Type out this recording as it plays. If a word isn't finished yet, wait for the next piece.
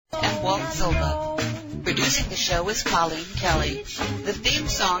Walt Silva. Producing the show is Colleen Kelly. The theme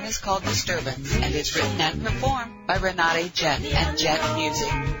song is called Disturbance and is written and performed by Renate Jet and Jet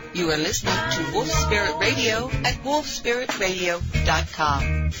Music. You are listening to Wolf Spirit Radio at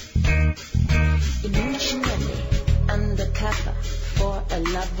wolfspiritradio.com. Emotionally undercover for a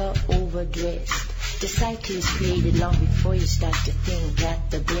lover overdressed. The cycle is created long before you start to think.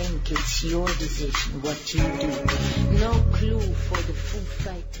 At the blink, it's your decision what you do. No clue for the Foo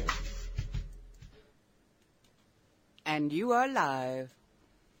Fighters. And you are live.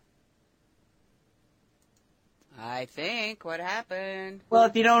 I think. What happened? Well,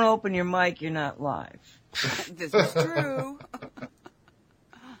 if you don't open your mic, you're not live. This is true.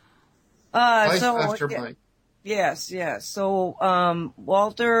 After Mike. Yes. So,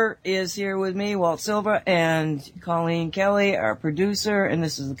 Walter is here with me, Walt Silva, and Colleen Kelly, our producer, and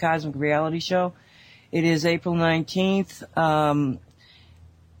this is the Cosmic Reality Show. It is April 19th.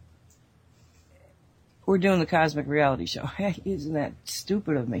 We're doing the Cosmic Reality Show. Hey, isn't that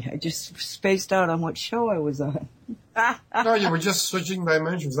stupid of me? I just spaced out on what show I was on. No, you were just switching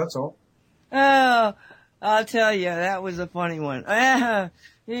dimensions, that's all. Oh, I'll tell you, that was a funny one.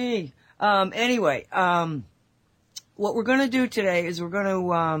 Anyway, what we're going to do today is we're going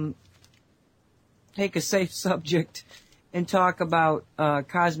to take a safe subject and talk about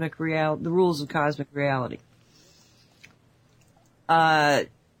cosmic reality, the rules of cosmic reality.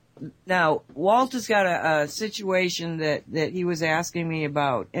 Now, Walt has got a situation that he was asking me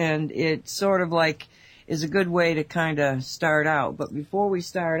about, and it sort of like is a good way to kind of start out. But before we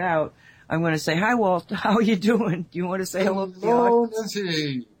start out, I'm going to say, hi, Walt. How are you doing? Do you want to say hello to the audience?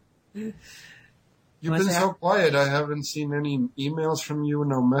 Nancy. You've been so quiet. I haven't seen any emails from you,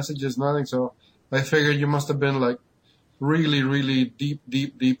 no messages, nothing. So I figured you must have been like really, really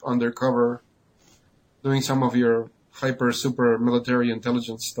deep undercover doing some of your hyper super military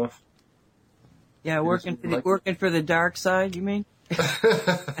intelligence stuff. Yeah, working for the dark side, you mean?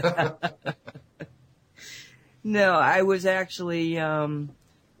 No, I was actually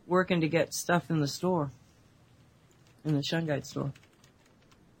working to get stuff in the store, in the Shungite store.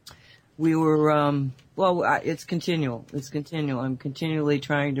 We were it's continual. I'm continually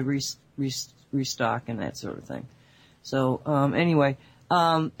trying to restock and that sort of thing. So anyway.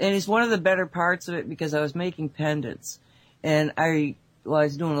 And it's one of the better parts of it because I was making pendants and I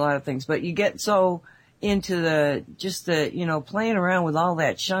was doing a lot of things, but you get so into the playing around with all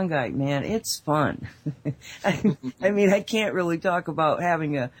that shungite, man, it's fun. I mean, I can't really talk about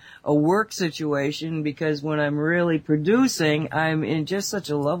having a work situation because when I'm really producing, I'm in just such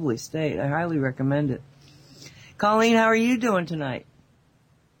a lovely state. I highly recommend it. Colleen, how are you doing tonight?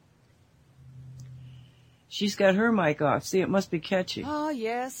 She's got her mic off. See, it must be catchy. Oh,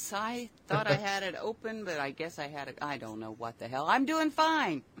 yes. I thought I had it open, but I guess I had it. I don't know what the hell. I'm doing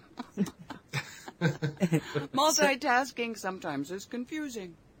fine. Multitasking sometimes is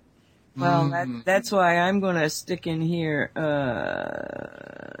confusing. Well, that's why I'm going to stick in here,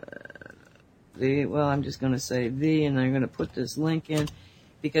 I'm just going to say and I'm going to put this link in.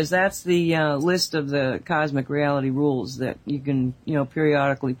 Because that's the list of the cosmic reality rules that you can,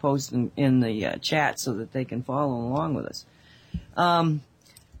 periodically post in the chat so that they can follow along with us.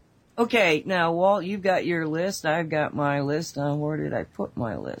 Okay, now Walt, you've got your list. I've got my list. Where did I put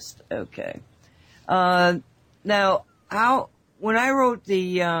my list? Okay. Now, when I wrote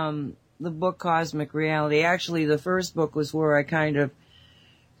the book Cosmic Reality, actually the first book was where I kind of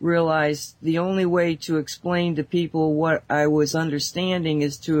realized the only way to explain to people what I was understanding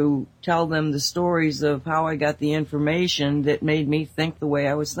is to tell them the stories of how I got the information that made me think the way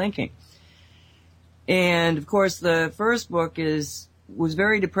I was thinking. And of course the first book was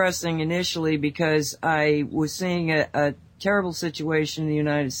very depressing initially because I was seeing a terrible situation in the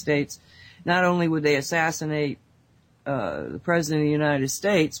United States. Not only would they assassinate the President of the United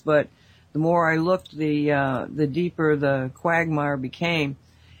States, but the more I looked, the deeper the quagmire became.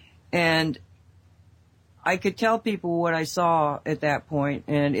 And I could tell people what I saw at that point,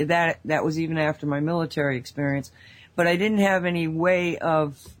 and that was even after my military experience. But I didn't have any way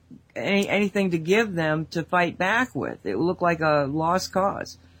of anything to give them to fight back with. It looked like a lost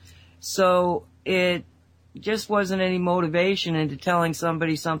cause. So it just wasn't any motivation into telling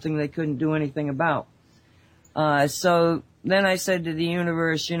somebody something they couldn't do anything about. So then I said to the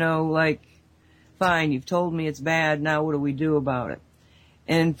universe, fine, you've told me it's bad, now what do we do about it?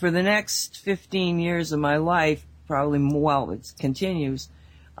 And for the next 15 years of my life, probably, it continues,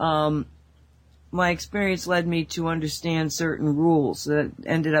 my experience led me to understand certain rules that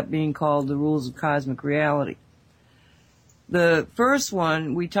ended up being called the rules of cosmic reality. The first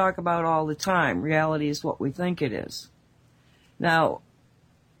one we talk about all the time. Reality is what we think it is. Now,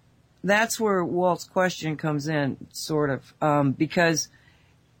 that's where Walt's question comes in, sort of, because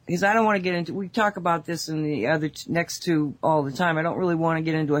I don't want to get into, we talk about this in the other next two all the time. I don't really want to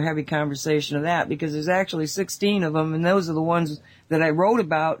get into a heavy conversation of that because there's actually 16 of them, and those are the ones that I wrote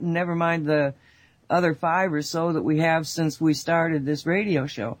about, and never mind the other 5 or so that we have since we started this radio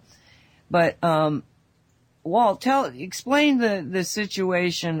show. But, Walt, explain the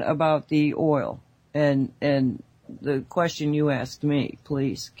situation about the oil and the question you asked me,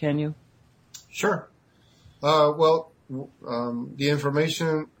 please. Can you? Sure. Well, the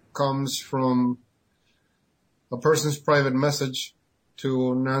information comes from a person's private message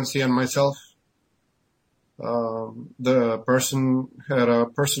to Nancy and myself. The person had a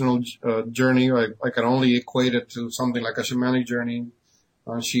personal journey. I can only equate it to something like a shamanic journey.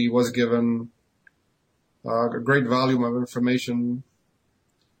 She was given a great volume of information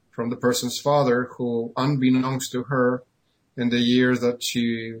from the person's father, who, unbeknownst to her, in the years that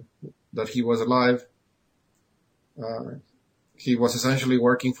he was alive, he was essentially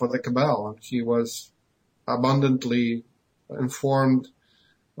working for the cabal, and he was abundantly informed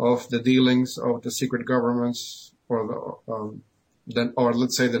of the dealings of the secret governments, or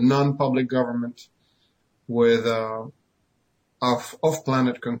let's say the non-public government, with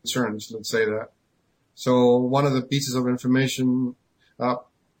off-planet concerns. Let's say that. So one of the pieces of information, I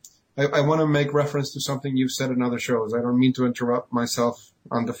want to make reference to something you've said in other shows. I don't mean to interrupt myself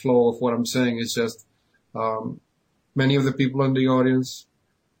on the flow of what I'm saying. It's just many of the people in the audience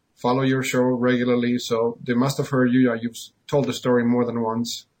follow your show regularly, so they must have heard you. You've told the story more than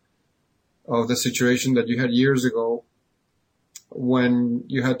once of the situation that you had years ago when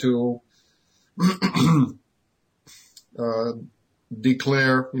you had to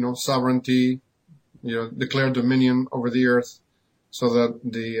declare, sovereignty, declare dominion over the earth, so that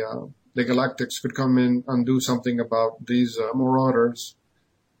the galactics could come in and do something about these marauders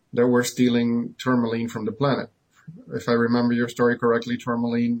that were stealing tourmaline from the planet. If I remember your story correctly,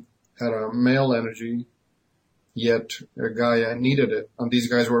 tourmaline had a male energy, yet Gaia needed it, and these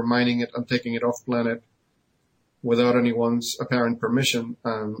guys were mining it and taking it off planet without anyone's apparent permission,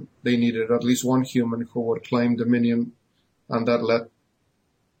 and they needed at least one human who would claim dominion, and that let,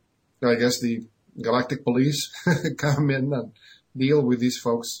 I guess, the galactic police come in and deal with these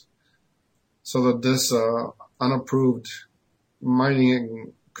folks so that this unapproved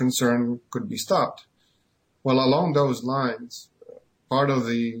mining concern could be stopped. Well, along those lines, part of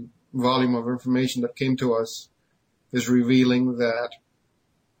the volume of information that came to us is revealing that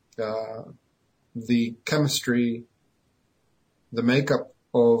the chemistry, the makeup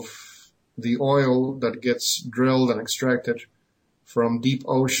of the oil that gets drilled and extracted from deep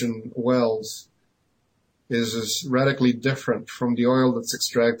ocean wells is radically different from the oil that's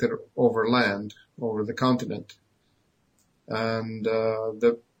extracted over land, over the continent. And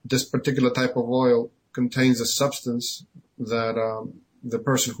this particular type of oil contains a substance that the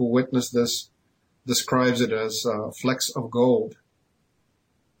person who witnessed this describes it as flecks of gold.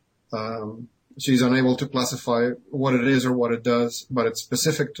 She's unable to classify what it is or what it does, but it's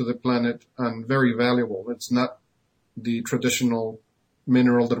specific to the planet and very valuable. It's not the traditional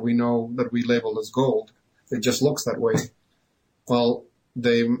mineral that we know, that we label as gold. It just looks that way. Well,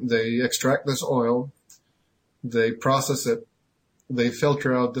 they extract this oil, they process it, they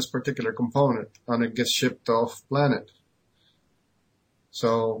filter out this particular component, and it gets shipped off planet.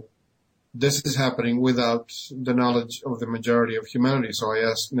 So this is happening without the knowledge of the majority of humanity. So I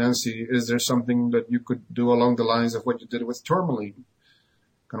asked Nancy, is there something that you could do along the lines of what you did with tourmaline?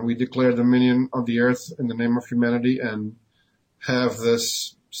 Can we declare dominion of the earth in the name of humanity and have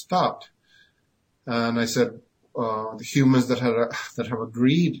this stopped? And I said, the humans that have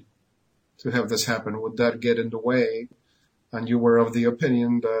agreed to have this happen, would that get in the way? And you were of the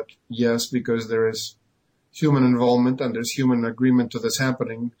opinion that yes, because there is human involvement and there's human agreement to this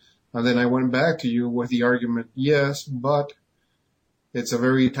happening. And then I went back to you with the argument, yes, but it's a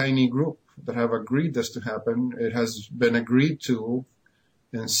very tiny group that have agreed this to happen. It has been agreed to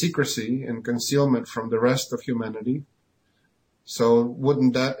in secrecy and concealment from the rest of humanity. So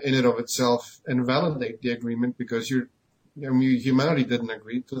wouldn't that in and of itself invalidate the agreement, because humanity didn't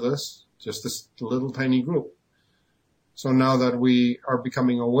agree to this, just this little tiny group. So now that we are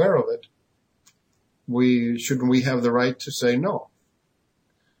becoming aware of it, shouldn't we have the right to say no?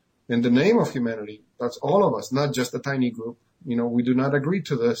 In the name of humanity, that's all of us, not just a tiny group. We do not agree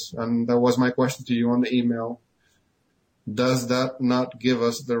to this. And that was my question to you on the email. Does that not give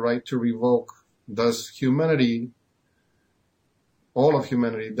us the right to revoke? Does humanity, all of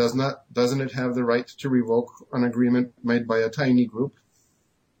humanity, doesn't it have the right to revoke an agreement made by a tiny group?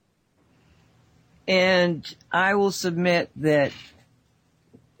 And I will submit that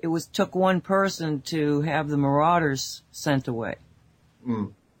took one person to have the marauders sent away.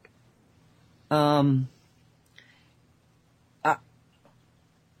 Mm. How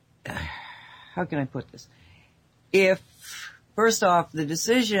can I put this? If, first off, the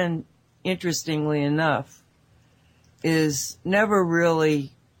decision, interestingly enough, is never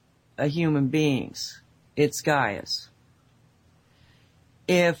really a human being's. It's Gaia's.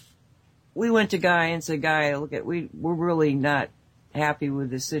 If we went to Gaia and said, Gaia, look we're really not happy with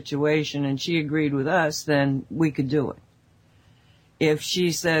this situation, and she agreed with us, then we could do it. If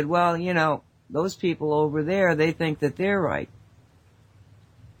she said, well, those people over there, they think that they're right,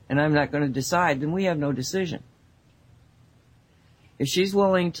 and I'm not going to decide, then we have no decision. If she's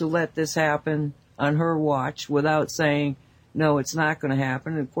willing to let this happen on her watch without saying, no, it's not going to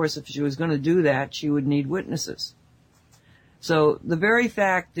happen, and of course, if she was going to do that, she would need witnesses. So the very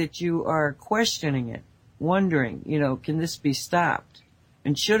fact that you are questioning it, wondering, can this be stopped?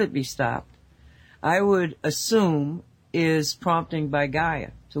 And should it be stopped? I would assume is prompting by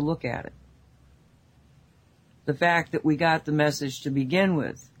Gaia to look at it. The fact that we got the message to begin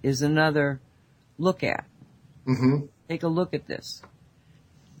with is another look at. Mm-hmm. Take a look at this.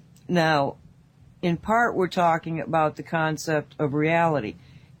 Now, in part, we're talking about the concept of reality.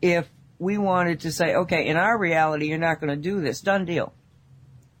 If we wanted to say, okay, in our reality, you're not going to do this, done deal.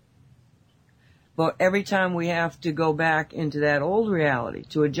 But every time we have to go back into that old reality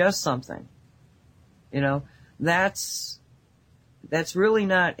to adjust something, that's really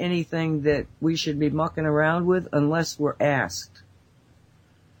not anything that we should be mucking around with unless we're asked.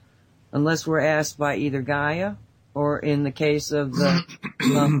 Unless we're asked by either Gaia, or in the case of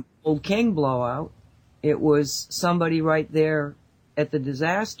the old King blowout, it was somebody right there at the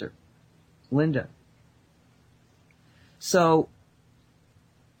disaster, Linda. So,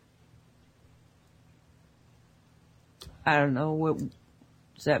 I don't know,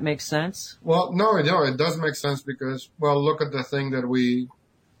 does that make sense? Well, no, it does make sense because, look at the thing that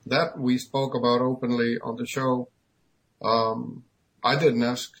we spoke about openly on the show. I didn't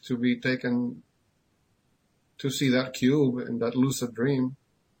ask to be taken to see that cube in that lucid dream.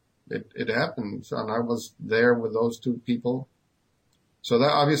 It happened, and I was there with those two people. So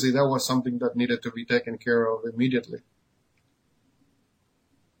that obviously that was something that needed to be taken care of immediately.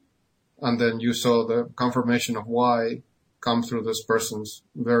 And then you saw the confirmation of why come through this person's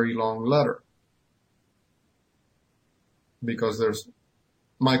very long letter. Because there's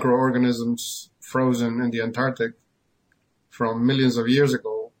microorganisms frozen in the Antarctic from millions of years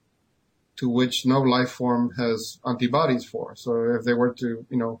ago to which no life form has antibodies for. So if they were to,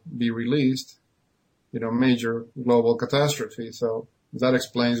 be released, major global catastrophe. So that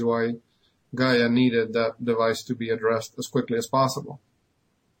explains why Gaia needed that device to be addressed as quickly as possible.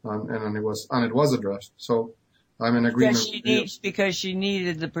 And it was addressed. So I'm in agreement. Because she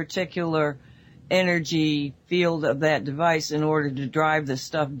needed the particular energy field of that device in order to drive the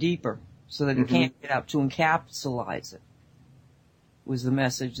stuff deeper so that it can't get up, to encapsulize it, was the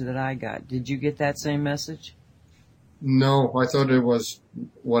message that I got. Did you get that same message? No, I thought it was,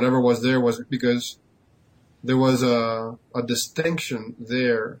 whatever was there was because there was a distinction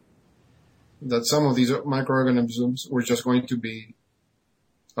there that some of these microorganisms were just going to be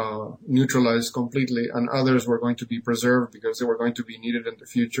neutralized completely, and others were going to be preserved because they were going to be needed in the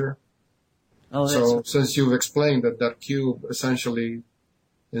future. Oh, so since you've explained that cube essentially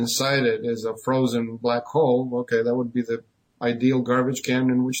inside it is a frozen black hole, okay, that would be the ideal garbage can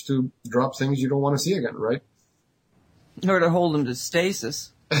in which to drop things you don't want to see again, right? Or to hold them to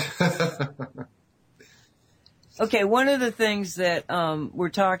stasis. Okay, one of the things that we're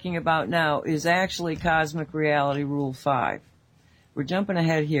talking about now is actually Cosmic Reality Rule 5. We're jumping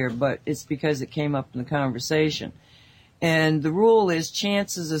ahead here, but it's because it came up in the conversation. And the rule is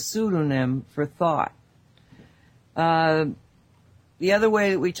chance is a pseudonym for thought. The other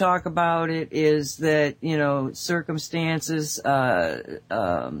way that we talk about it is that, circumstances,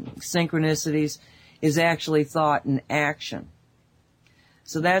 synchronicities is actually thought and action.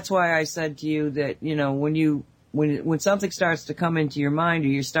 So that's why I said to you that, when something starts to come into your mind, or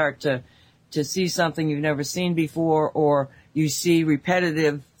you start to see something you've never seen before, or you see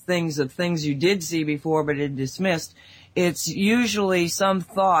repetitive things of things you did see before but had dismissed, it's usually some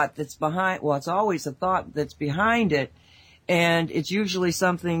thought that's behind, it's always a thought that's behind it, and it's usually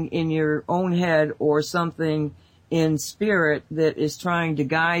something in your own head or something in spirit that is trying to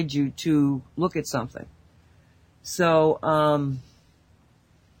guide you to look at something. So,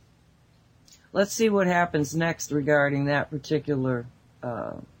 let's see what happens next regarding that particular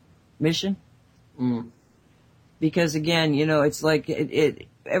mission. Because again, it's like it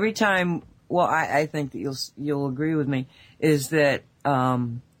every time. Well, I think that you'll agree with me is that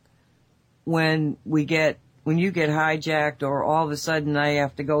when you get hijacked, or all of a sudden I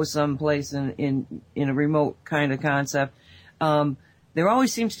have to go someplace in a remote kind of concept, there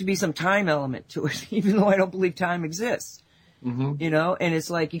always seems to be some time element to it, even though I don't believe time exists. Mm-hmm. You know, and it's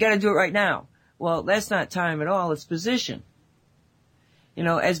like, you got to do it right now. Well, that's not time at all. It's position. You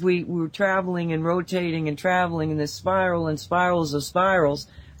know, as we were traveling and rotating and traveling in this spiral and spirals of spirals,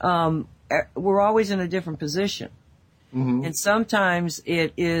 we're always in a different position. Mm-hmm. And sometimes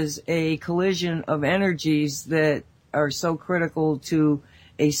it is a collision of energies that are so critical to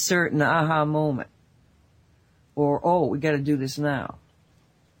a certain aha moment. Or, oh, we got to do this now.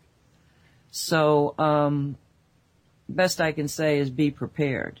 So, best I can say is be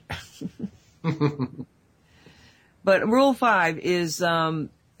prepared. But Rule 5 is a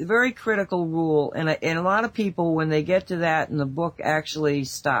very critical rule, and a lot of people, when they get to that in the book, actually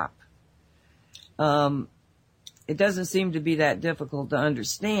stop. It doesn't seem to be that difficult to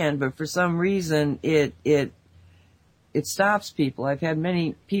understand, but for some reason it stops people. I've had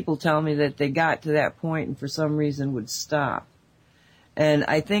many people tell me that they got to that point and for some reason would stop. And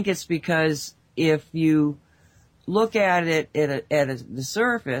I think it's because if you look at it at the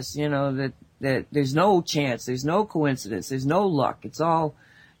surface, you know, that there's no chance, there's no coincidence, there's no luck. It's all,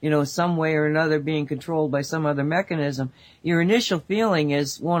 you know, some way or another being controlled by some other mechanism. Your initial feeling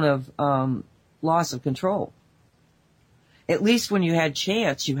is one of loss of control. At least when you had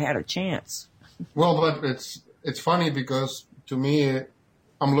chance, you had a chance. Well, but it's funny because to me,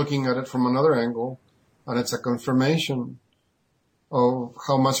 I'm looking at it from another angle, and it's a confirmation of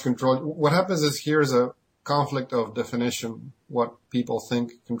how much control. What happens is here's a conflict of definition, what people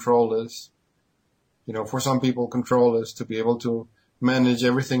think control is. You know, for some people, control is to be able to manage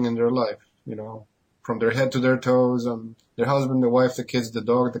everything in their life, you know, from their head to their toes, and their husband, the wife, the kids, the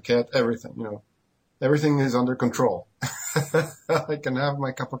dog, the cat, everything, you know. Everything is under control. I can have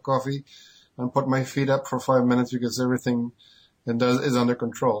my cup of coffee and put my feet up for 5 minutes because everything is under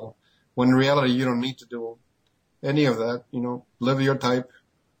control. When in reality, you don't need to do any of that. You know, live your type,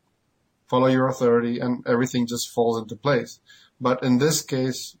 follow your authority, and everything just falls into place. But in this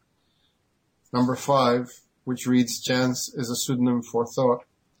case, number 5, which reads, chance is a pseudonym for thought.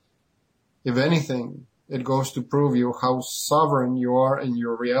 If anything, it goes to prove you how sovereign you are in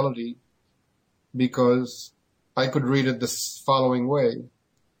your reality, because I could read it this following way.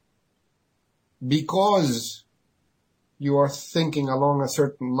 Because you are thinking along a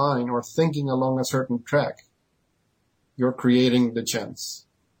certain line or thinking along a certain track, you're creating the chance.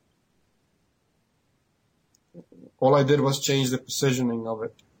 All I did was change the positioning of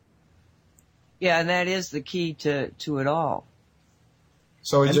it. Yeah, and that is the key to it all.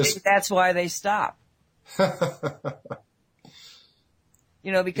 So maybe that's why they stop.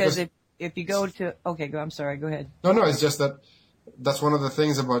 You know, because if you go to, okay, I'm sorry, go ahead. No, it's just that's one of the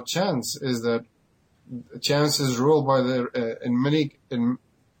things about chance, is that chance is ruled by in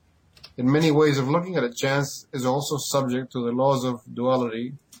many ways of looking at it. Chance is also subject to the laws of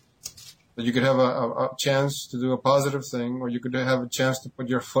duality. That you could have a chance to do a positive thing, or you could have a chance to put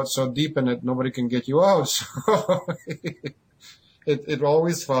your foot so deep in it nobody can get you out. So it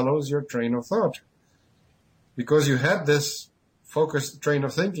always follows your train of thought. Because you had this focused train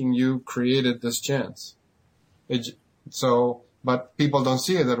of thinking, you created this chance. But people don't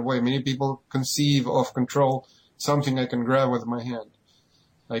see it that way. Many people conceive of control, something I can grab with my hand.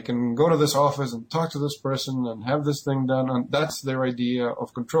 I can go to this office and talk to this person and have this thing done. And that's their idea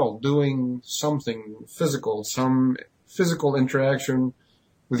of control, doing something physical, some physical interaction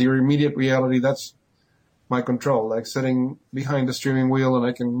with your immediate reality. That's my control, like sitting behind the steering wheel and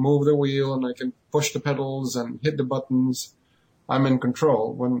I can move the wheel and I can push the pedals and hit the buttons. I'm in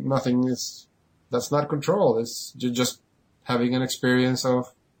control when that's not control. It's just having an experience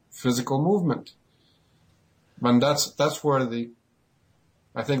of physical movement. And that's where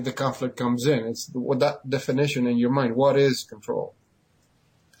I think the conflict comes in. It's that definition in your mind. What is control?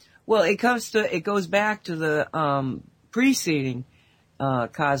 Well, it goes back to the preceding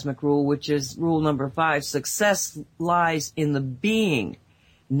cosmic rule, which is rule number 5. Success lies in the being,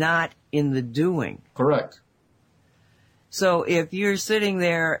 not in the doing. Correct. So if you're sitting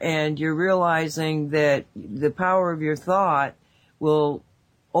there and you're realizing that the power of your thought will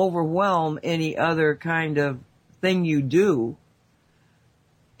overwhelm any other kind of thing you do,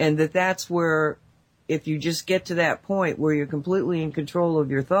 and that's where, if you just get to that point where you're completely in control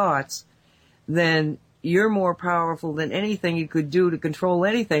of your thoughts, then you're more powerful than anything you could do to control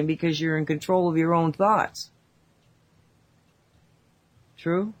anything, because you're in control of your own thoughts.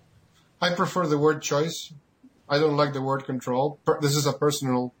 True? I prefer the word choice. I don't like the word control. This is a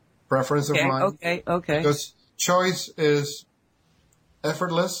personal preference of mine. Okay. Because choice is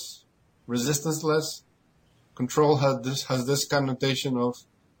effortless, resistanceless. Control has this connotation of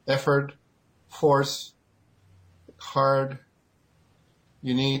effort, force, hard.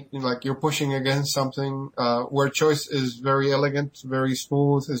 You need, like, you're pushing against something, where choice is very elegant, very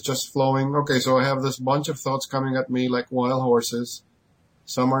smooth, it's just flowing. Okay, so I have this bunch of thoughts coming at me like wild horses.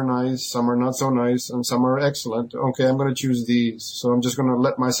 Some are nice, some are not so nice, and some are excellent. Okay, I'm going to choose these. So I'm just going to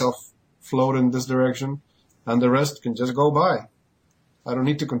let myself float in this direction, and the rest can just go by. I don't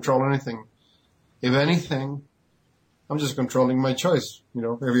need to control anything. If anything, I'm just controlling my choice. If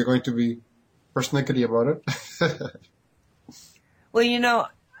you're going to be persnickety about it. Well,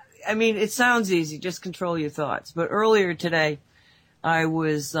 it sounds easy, just control your thoughts. But earlier today, I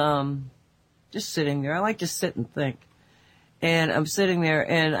was just sitting there. I like to sit and think. And I'm sitting there,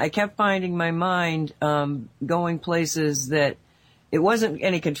 and I kept finding my mind going places that it wasn't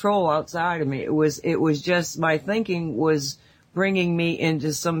any control outside of me. It was just my thinking was bringing me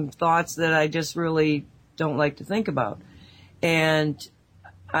into some thoughts that I just really don't like to think about. And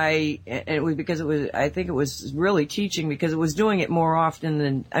it was because I think it was really teaching, because it was doing it more often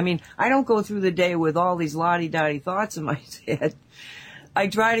than, I don't go through the day with all these lottie-dottie thoughts in my head. I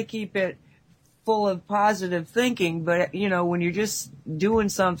try to keep it full of positive thinking, but when you're just doing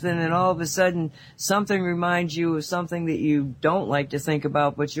something and all of a sudden something reminds you of something that you don't like to think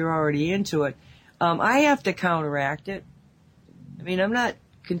about, but you're already into it, I have to counteract it. I'm not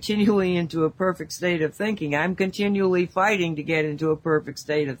continually into a perfect state of thinking. I'm continually fighting to get into a perfect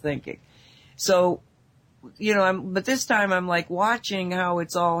state of thinking. So, but this time I'm like watching how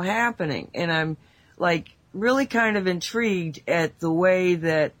it's all happening, and I'm like really kind of intrigued at the way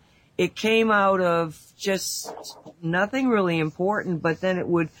that it came out of just nothing really important, but then it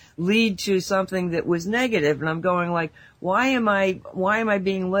would lead to something that was negative. And I'm going like, why am I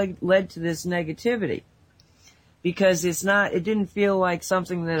being led to this negativity? Because it didn't feel like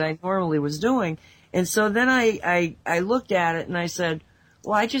something that I normally was doing. And so then I looked at it and I said,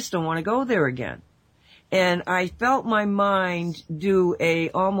 well, I just don't want to go there again. And I felt my mind do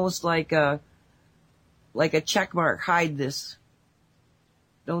almost like a check mark, hide this.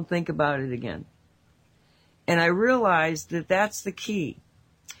 Don't think about it again. And I realized that that's the key,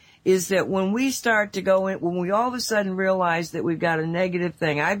 is that when we start to go in, when we all of a sudden realize that we've got a negative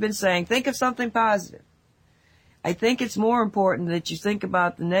thing, I've been saying, think of something positive. I think it's more important that you think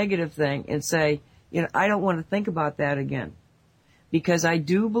about the negative thing and say, I don't want to think about that again. Because I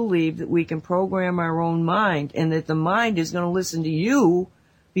do believe that we can program our own mind, and that the mind is going to listen to you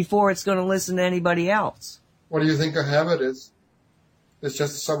before it's going to listen to anybody else. What do you think a habit is? It's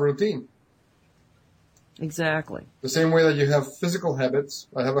just a subroutine. Exactly. The same way that you have physical habits.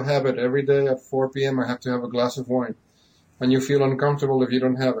 I have a habit every day at 4 p.m. I have to have a glass of wine. And you feel uncomfortable if you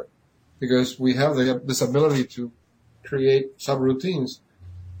don't have it. Because we have this ability to create subroutines.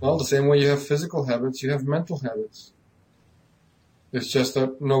 Well, the same way you have physical habits, you have mental habits. It's just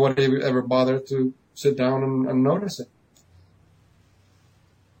that nobody ever bothered to sit down and notice it.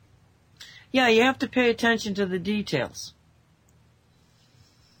 Yeah, you have to pay attention to the details.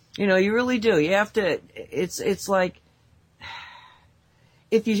 You really do. You have to, it's like,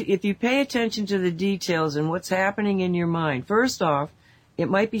 if you pay attention to the details and what's happening in your mind, first off, it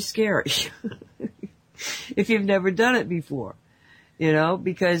might be scary if you've never done it before,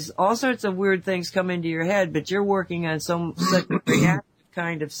 because all sorts of weird things come into your head, but you're working on such a reactive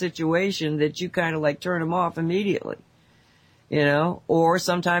kind of situation that you kind of like turn them off immediately, or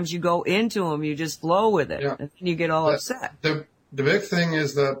sometimes you go into them, you just flow with it, and you get all upset. The big thing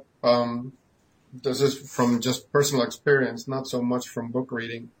is that, this is from just personal experience, not so much from book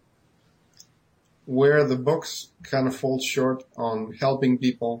reading, where the books kind of fall short on helping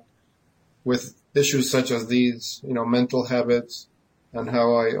people with issues such as these, mental habits, and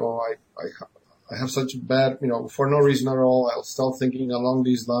how I have such bad, for no reason at all, I'll start thinking along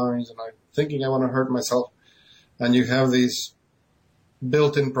these lines, and I'm thinking I want to hurt myself. And you have these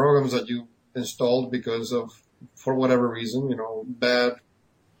built-in programs that you installed because of, for whatever reason, bad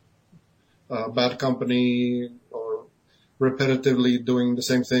company, or repetitively doing the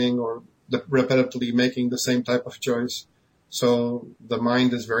same thing, or repetitively making the same type of choice. So the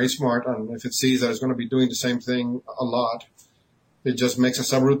mind is very smart, and if it sees that it's going to be doing the same thing a lot, it just makes a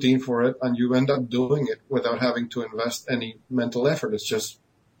subroutine for it, and you end up doing it without having to invest any mental effort. It's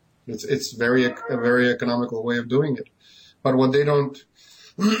a very economical way of doing it. But what they don't,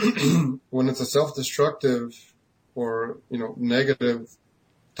 when it's a self-destructive or, negative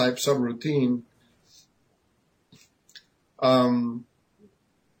type subroutine,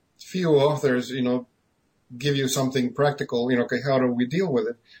 few authors, give you something practical, okay, how do we deal with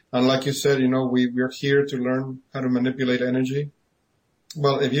it? And like you said, we're here to learn how to manipulate energy.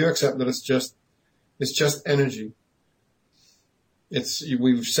 Well, if you accept that it's just energy.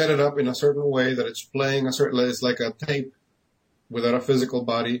 We've set it up in a certain way that it's playing it's like a tape without a physical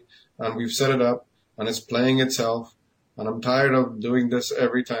body, and we've set it up and it's playing itself, and I'm tired of doing this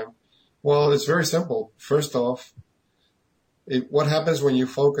every time. Well, it's very simple. First off, what happens when you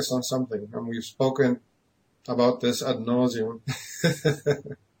focus on something? And we've spoken about this ad nauseum.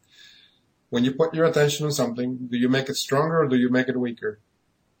 When you put your attention on something, do you make it stronger or do you make it weaker?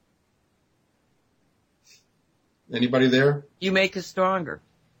 Anybody there? You make it stronger.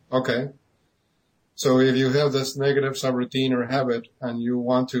 Okay. So if you have this negative subroutine or habit and you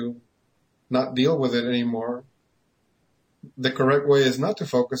want to not deal with it anymore, the correct way is not to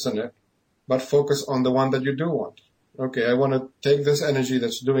focus on it, but focus on the one that you do want. Okay, I want to take this energy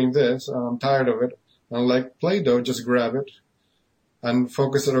that's doing this, and I'm tired of it. And like Play-Doh, just grab it and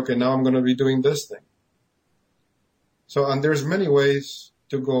focus it. Okay, now I'm going to be doing this thing. So, and there's many ways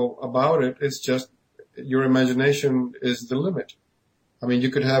to go about it. It's just your imagination is the limit. I mean, you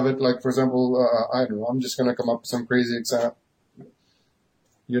could have it like, for example, I don't know, I'm just going to come up with some crazy example.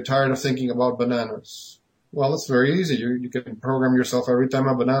 You're tired of thinking about bananas. Well, it's very easy. You can program yourself every time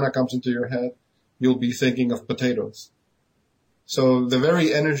a banana comes into your head, you'll be thinking of potatoes. So the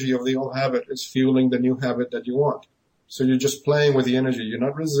very energy of the old habit is fueling the new habit that you want. So you're just playing with the energy. You're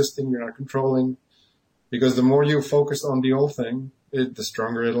not resisting. You're not controlling. Because the more you focus on the old thing, the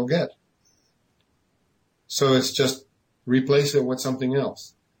stronger it'll get. So it's just replace it with something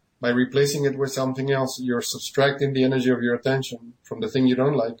else. By replacing it with something else, you're subtracting the energy of your attention from the thing you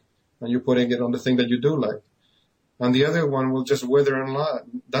don't like, and you're putting it on the thing that you do like. And the other one will just wither and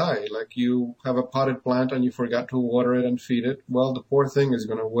die. Like you have a potted plant and you forgot to water it and feed it. Well, the poor thing is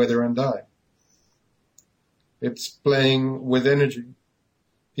going to wither and die. It's playing with energy.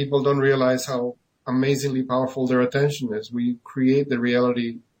 People don't realize how amazingly powerful their attention is. We create the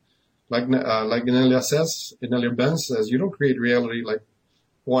reality, like Inelia Benz says, you don't create reality like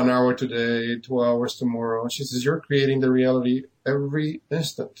 1 hour today, 2 hours tomorrow. She says, you're creating the reality every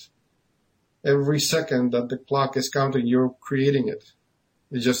instant. Every second that the clock is counting, you're creating it.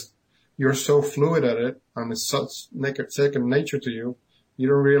 It's just, you're so fluid at it, and it's such second nature to you, you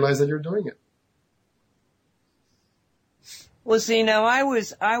don't realize that you're doing it. Well, see, now I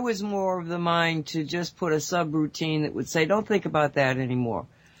was more of the mind to just put a subroutine that would say, don't think about that anymore.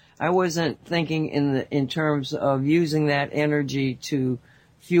 I wasn't thinking in terms of using that energy to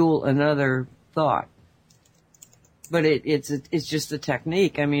fuel another thought. But it's just a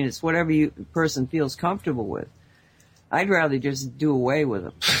technique. I mean, it's whatever person feels comfortable with. I'd rather just do away with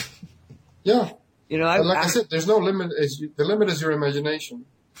them. Yeah. You know, I said, there's no limit. The limit is your imagination.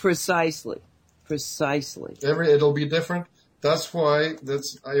 Precisely. It'll be different. That's why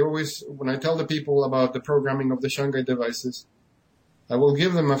when I tell the people about the programming of the Shanghai devices, I will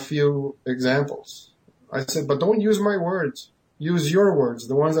give them a few examples. I said, but don't use my words. Use your words,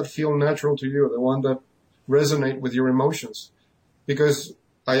 the ones that feel natural to you, the one that resonate with your emotions. Because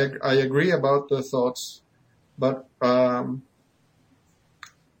I agree about the thoughts, but the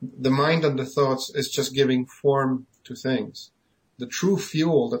mind and the thoughts is just giving form to things. The true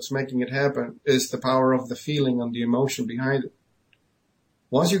fuel that's making it happen is the power of the feeling and the emotion behind it.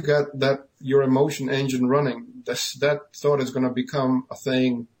 Once you get your emotion engine running, that thought is going to become a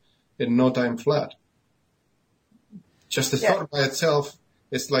thing in no time flat. Just the thought by itself,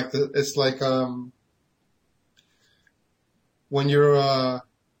 it's like when you're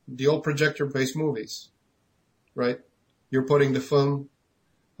the old projector-based movies, right? You're putting the film,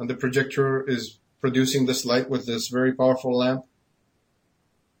 and the projector is producing this light with this very powerful lamp.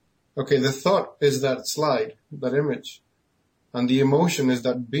 Okay, the thought is that slide, that image, and the emotion is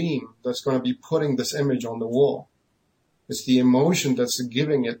that beam that's going to be putting this image on the wall. It's the emotion that's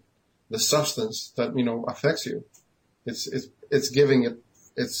giving it the substance that, affects you. It's giving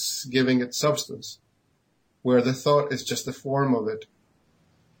it substance, where the thought is just the form of it.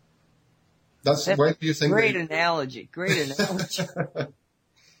 That's why do you think? Great analogy.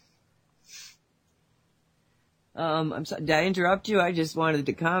 I'm sorry, did I interrupt you? I just wanted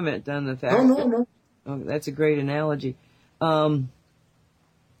to comment on the fact. No. Oh, that's a great analogy. Well,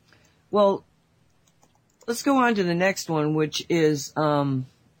 let's go on to the next one, which is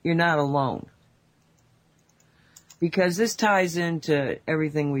you're not alone. Because this ties into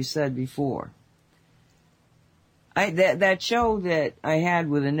everything we said before. That show that I had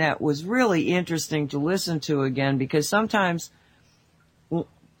with Annette was really interesting to listen to again, because sometimes, a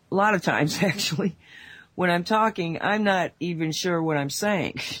lot of times actually, when I'm talking, I'm not even sure what I'm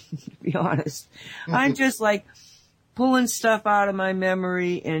saying, to be honest. I'm just like pulling stuff out of my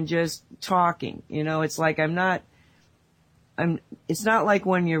memory and just talking. It's like I'm it's not like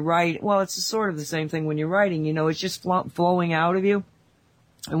when you're writing, well, it's sort of the same thing when you're writing, it's just flowing out of you.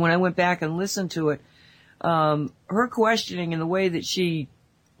 And when I went back and listened to it, her questioning and the way that she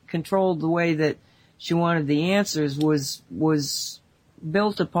controlled the way that she wanted the answers was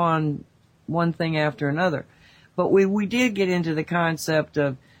built upon one thing after another. But we did get into the concept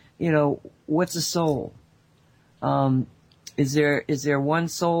of, what's a soul? Is there one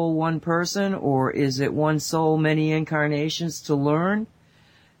soul, one person, or is it one soul, many incarnations to learn?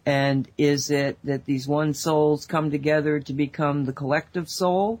 And is it that these one souls come together to become the collective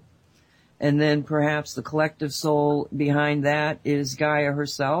soul? And then perhaps the collective soul behind that is Gaia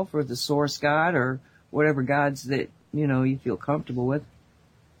herself, or the source God, or whatever gods that, you feel comfortable with.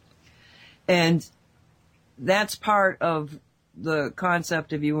 And that's part of the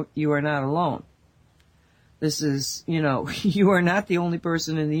concept of you are not alone. This is, you are not the only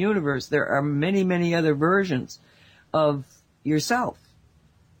person in the universe. There are many, many other versions of yourself.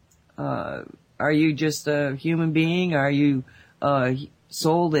 Are you just a human being? Are you a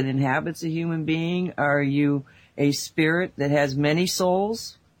soul that inhabits a human being? Are you a spirit that has many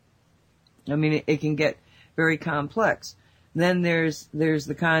souls? I mean, it can get very complex. Then there's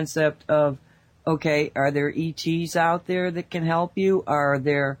the concept of, okay, are there ETs out there that can help you?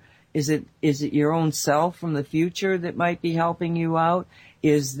 Is it your own self from the future that might be helping you out?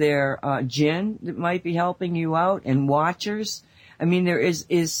 Is there jinn that might be helping you out, and watchers? I mean, there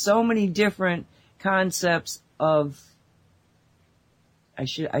is so many different concepts of. I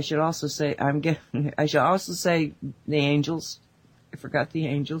should also say I should also say the angels. I forgot the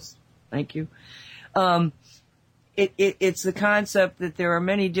angels. Thank you. It's the concept that there are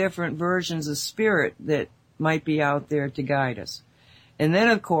many different versions of spirit that might be out there to guide us. And then,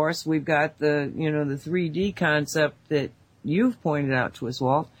 of course, we've got the 3D concept that you've pointed out to us,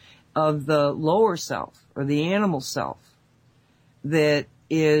 Walt, of the lower self, or the animal self, that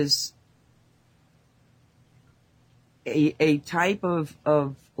is a type of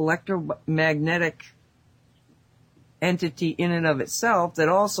electromagnetic entity in and of itself that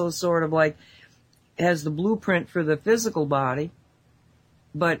also sort of like has the blueprint for the physical body.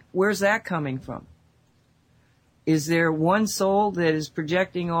 But where's that coming from? Is there one soul that is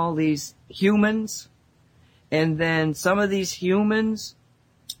projecting all these humans, and then some of these humans,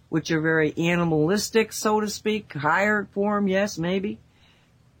 which are very animalistic, so to speak, higher form, yes, maybe,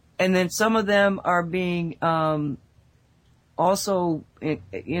 and then some of them are being also,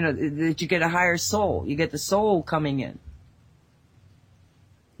 that you get a higher soul, you get the soul coming in.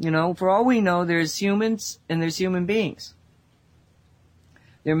 For all we know, there's humans and there's human beings.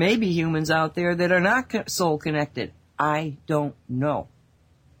 There may be humans out there that are not soul connected. I don't know.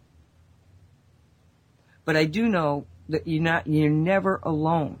 But I do know that you're never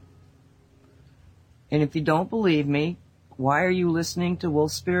alone. And if you don't believe me, why are you listening to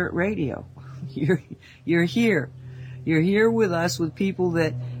Wolf Spirit Radio? You're here. You're here with us, with people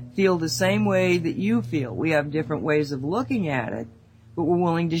that feel the same way that you feel. We have different ways of looking at it, but we're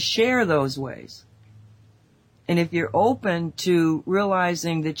willing to share those ways. And if you're open to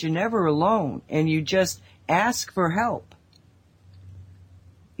realizing that you're never alone and you just ask for help,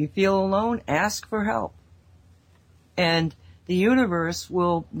 you feel alone, ask for help. And the universe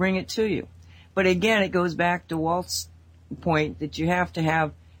will bring it to you. But again, it goes back to Walt's point that you have to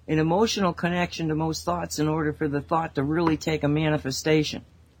have an emotional connection to most thoughts in order for the thought to really take a manifestation.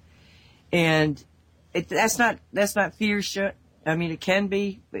 And that's not fear shit. I mean, it can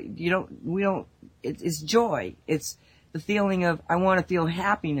be, but it's joy. It's the feeling of, I want to feel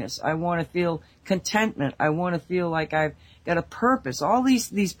happiness. I want to feel contentment. I want to feel like I've got a purpose. All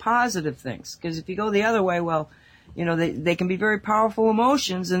these positive things. Because if you go the other way, well, they can be very powerful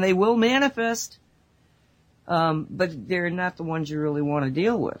emotions and they will manifest. But they're not the ones you really want to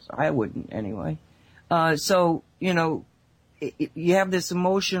deal with. I wouldn't anyway. So, you have this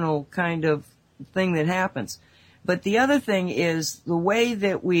emotional kind of thing that happens. But the other thing is the way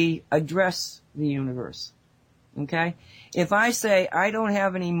that we address the universe. Okay? If I say I don't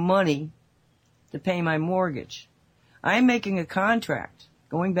have any money to pay my mortgage, I'm making a contract.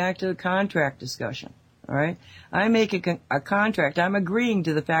 Going back to the contract discussion. All right? I'm making a contract. I'm agreeing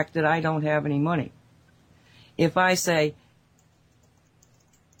to the fact that I don't have any money. If I say,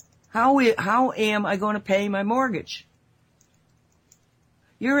 how am I going to pay my mortgage?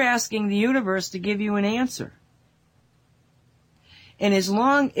 You're asking the universe to give you an answer. And as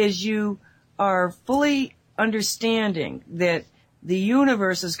long as you are fully understanding that the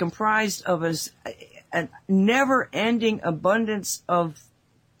universe is comprised of a never-ending abundance of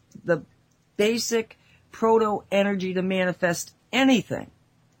the basic proto-energy to manifest anything,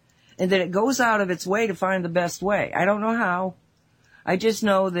 and that it goes out of its way to find the best way. I don't know how. I just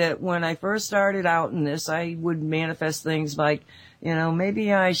know that when I first started out in this, I would manifest things like,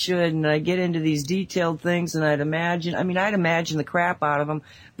 maybe I should, and I'd get into these detailed things, and I'd imagine the crap out of them,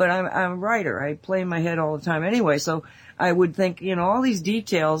 but I'm a writer. I play in my head all the time anyway, so I would think, all these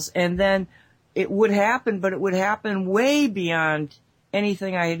details, and then it would happen, but it would happen way beyond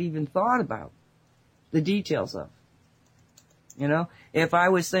anything I had even thought about, the details of. If I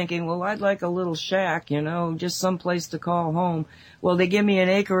was thinking, well, I'd like a little shack, just some place to call home. Well, they give me an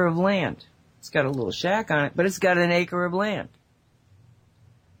acre of land. It's got a little shack on it, but it's got an acre of land.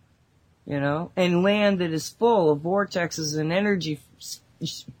 And land that is full of vortexes and energy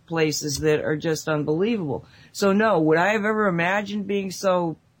places that are just unbelievable. So no, would I have ever imagined being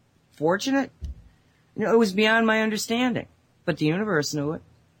so fortunate? It was beyond my understanding, but the universe knew it,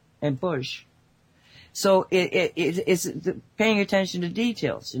 and Bush. So it's paying attention to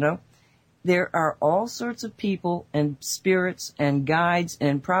details, There are all sorts of people and spirits and guides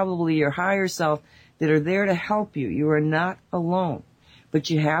and probably your higher self that are there to help you. You are not alone. But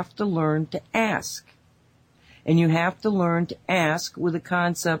you have to learn to ask. And you have to learn to ask with a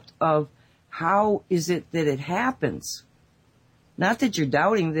concept of how is it that it happens? Not that you're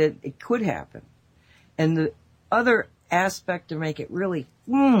doubting that it could happen. And the other aspect to make it really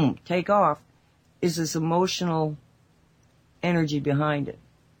take off is this emotional energy behind it.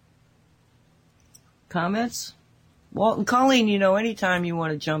 Comments? Walt and Colleen, anytime you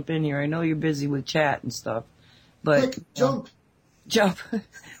want to jump in here, I know you're busy with chat and stuff, but jump.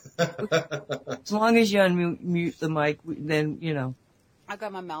 As long as you unmute the mic, then, I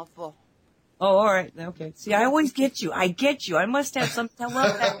got my mouth full. Oh, all right. Okay. See, I always get you. I get you. I must have some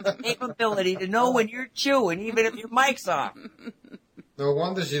telepathic capability to know when you're chewing, even if your mic's off. No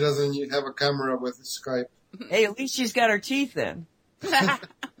wonder she doesn't have a camera with Skype. Hey, at least she's got her teeth in.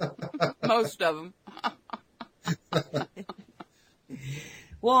 Most of them.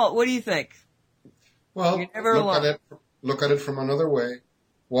 Walt, what do you think? Well, You're never alone. Look at it from another way.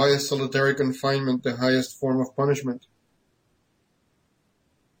 Why is solitary confinement the highest form of punishment?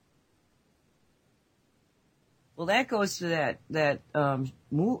 Well, that goes to that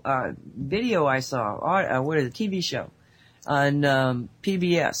video I saw, TV show on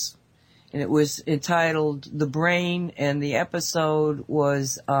PBS, and it was entitled "The Brain," and the episode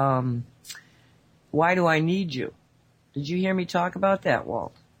was "Why Do I Need You?" Did you hear me talk about that,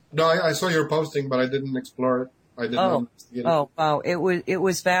 Walt? No, I saw your posting, but I didn't explore it. I didn't investigate it. Oh, wow! It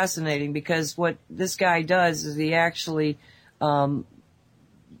was fascinating because what this guy does is he actually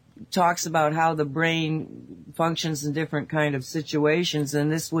talks about how the brain functions in different kind of situations,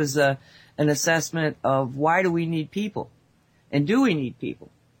 and this was an assessment of why do we need people, and do we need people?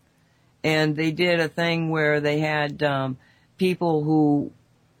 And they did a thing where they had people who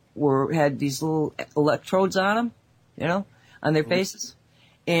had these little electrodes on them, on their faces,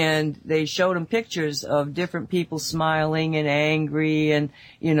 and they showed them pictures of different people smiling and angry and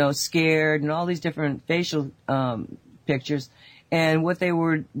scared and all these different facial pictures. And what they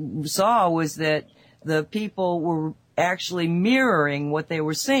saw was that the people were actually mirroring what they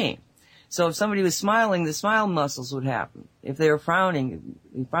were seeing. So if somebody was smiling, the smile muscles would happen. If they were frowning,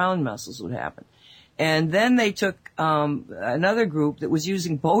 the frown muscles would happen. And then they took another group that was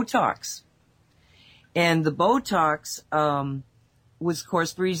using Botox. And the Botox was, of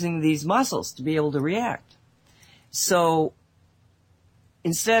course, freezing these muscles to be able to react. So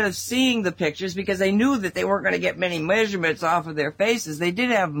instead of seeing the pictures, because they knew that they weren't going to get many measurements off of their faces, they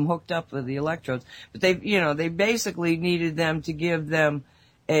did have them hooked up with the electrodes. But they basically needed them to give them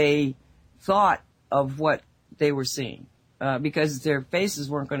a thought of what they were seeing, because their faces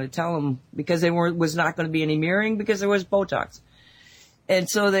weren't going to tell them, because was not going to be any mirroring, because there was Botox. And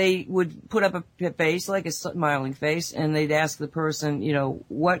so they would put up a face, like a smiling face, and they'd ask the person,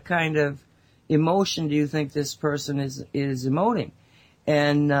 what kind of emotion do you think this person is emoting?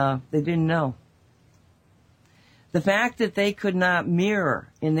 And they didn't know. The fact that they could not mirror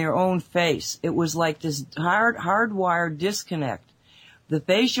in their own face, it was like this hardwired disconnect. The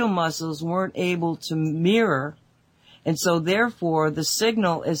facial muscles weren't able to mirror, and so therefore the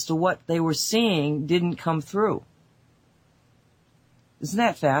signal as to what they were seeing didn't come through. Isn't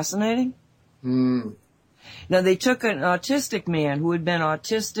that fascinating? Mm. Now, they took an autistic man who had been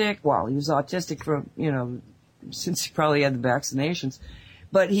autistic. Well, he was autistic for, since he probably had the vaccinations.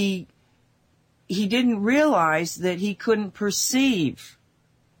 But he didn't realize that he couldn't perceive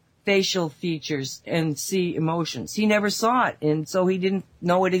facial features and see emotions. He never saw it, and so he didn't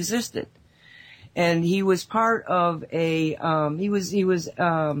know it existed. And he was part of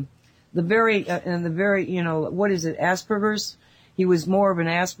Asperger's. he was more of an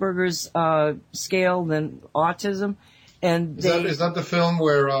Asperger's scale than autism. And is that the film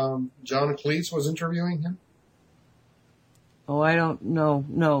where John Cleese was interviewing him? Oh, I don't know.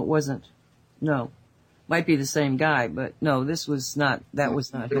 No, it wasn't. No. Might be the same guy, but no, this was not, that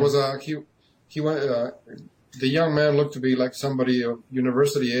was not It him. was, he went, the young man looked to be like somebody of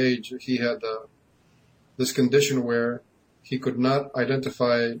university age. He had this condition where he could not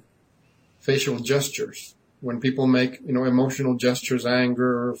identify facial gestures. When people make, emotional gestures,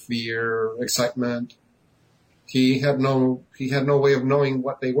 anger, fear, excitement, he had no way of knowing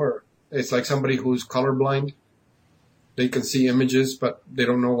what they were. It's like somebody who's colorblind. They can see images, but they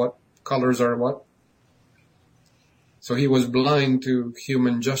don't know what colors are what. So he was blind to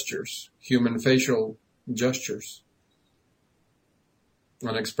human gestures, human facial gestures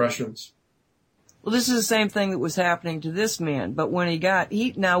and expressions. Well, this is the same thing that was happening to this man, but when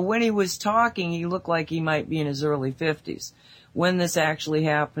when he was talking, he looked like he might be in his early 50s. When this actually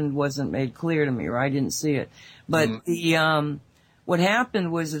happened wasn't made clear to me, or I didn't see it. But what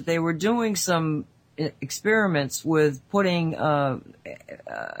happened was that they were doing some experiments with putting a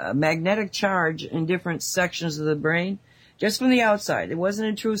magnetic charge in different sections of the brain, just from the outside. It wasn't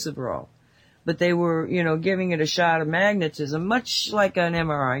intrusive at all. But they were, giving it a shot of magnetism, much like an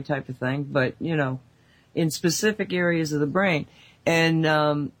MRI type of thing, but, in specific areas of the brain.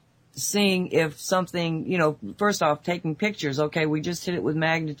 And seeing if something, first off, taking pictures. Okay, we just hit it with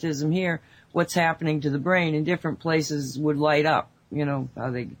magnetism here. What's happening to the brain? And different places would light up,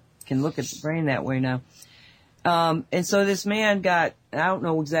 how they can look at the brain that way now. And so this man got, I don't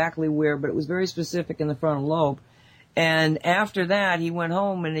know exactly where, but it was very specific in the frontal lobe. And after that, he went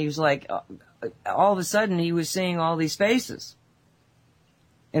home and he was like, all of a sudden he was seeing all these faces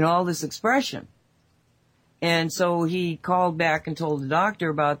and all this expression. And so he called back and told the doctor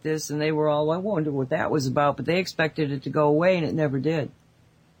about this, and they were all, I wonder what that was about, but they expected it to go away, and it never did.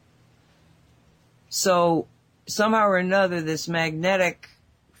 So somehow or another, this magnetic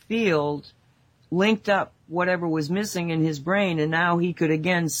field linked up whatever was missing in his brain, and now he could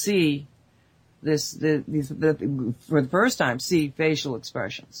again see for the first time, see facial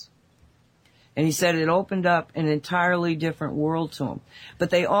expressions. And he said it opened up an entirely different world to him. But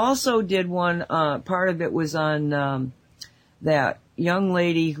they also did one, part of it was on that young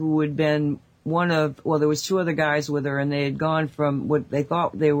lady who had been there was two other guys with her, and they had gone from what they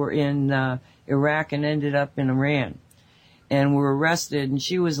thought they were in Iraq and ended up in Iran, and were arrested, and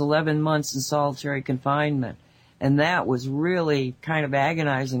she was 11 months in solitary confinement. And that was really kind of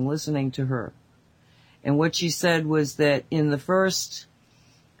agonizing listening to her. And what she said was that in the first,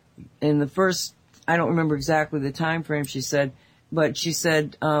 I don't remember exactly the time frame she said, but she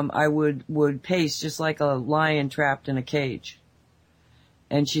said, I would pace just like a lion trapped in a cage.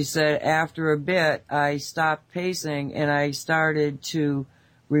 And she said, after a bit, I stopped pacing and I started to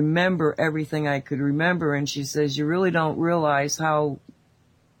remember everything I could remember. And she says, you really don't realize how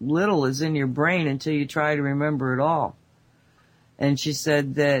little is in your brain until you try to remember it all. And she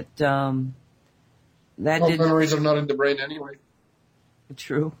said that, memories are not in the brain anyway.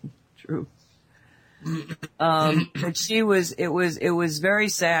 True. But it was very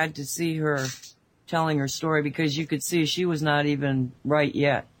sad to see her telling her story, because you could see she was not even right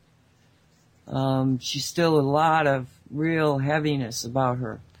yet. She's still a lot of real heaviness about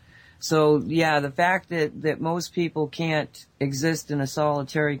her. So yeah, the fact that most people can't exist in a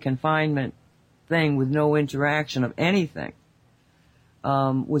solitary confinement thing with no interaction of anything,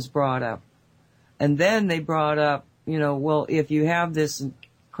 was brought up. And then they brought up, well, if you have this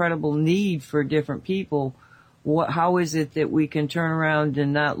incredible need for different people, how is it that we can turn around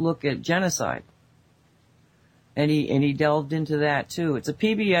and not look at genocide? And he delved into that too. It's a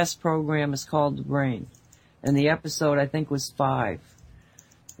PBS program. It's called The Brain. And the episode, I think, was 5.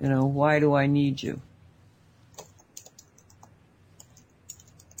 Why do I need you?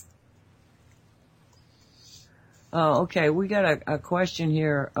 Okay, we got a question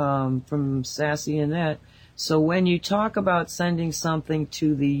here from Sassy Annette. So when you talk about sending something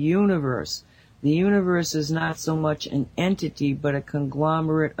to the universe is not so much an entity, but a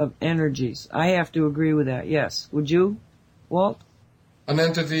conglomerate of energies. I have to agree with that, yes. Would you, Walt? An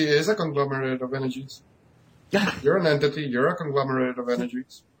entity is a conglomerate of energies. You're an entity, you're a conglomerate of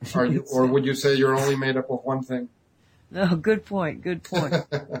energies. Are you, or would you say you're only made up of one thing? No, good point.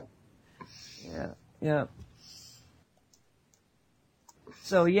 Yeah.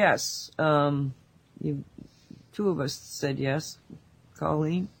 So yes, two of us said yes.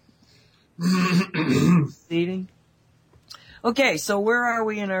 Colleen? Seating? Okay, so where are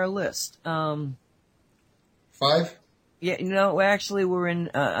we in our list? 5? Yeah, actually we're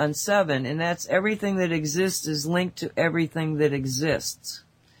on 7, and that's everything that exists is linked to everything that exists.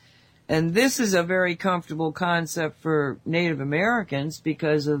 And this is a very comfortable concept for Native Americans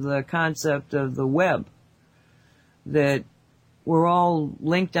because of the concept of the web. That we're all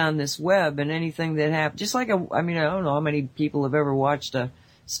linked on this web, and anything that happens, just like I don't know how many people have ever watched a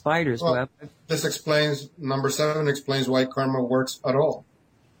spider's web. This explains, number 7 explains why karma works at all.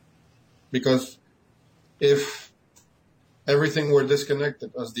 Because if everything were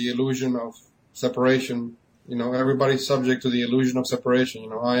disconnected as the illusion of separation, everybody's subject to the illusion of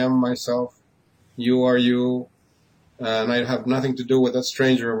separation. I am myself, you are you, and I have nothing to do with that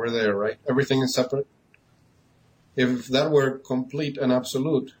stranger over there, right? Everything is separate. If that were complete and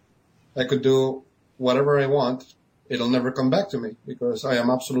absolute, I could do whatever I want. It'll never come back to me because I am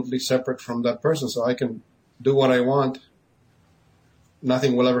absolutely separate from that person. So I can do what I want.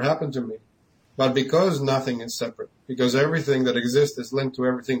 Nothing will ever happen to me. But because nothing is separate, because everything that exists is linked to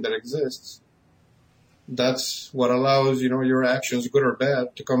everything that exists, that's what allows, your actions, good or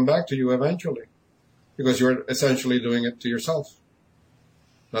bad, to come back to you eventually. Because you're essentially doing it to yourself.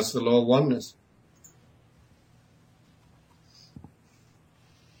 That's the law of oneness.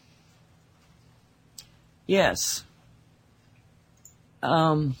 Yes.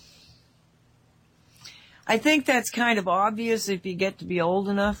 I think that's kind of obvious if you get to be old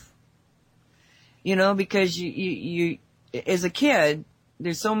enough. Because you as a kid,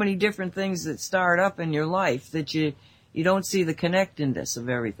 there's so many different things that start up in your life that you don't see the connectedness of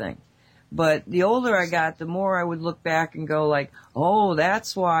everything. But the older I got, the more I would look back and go like, oh,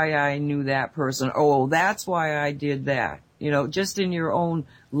 that's why I knew that person. Oh, that's why I did that. Just in your own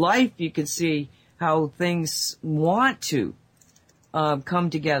life, you could see how things want to come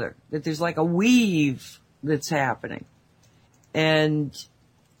together, that there's like a weave that's happening. And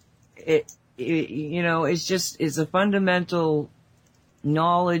it's a fundamental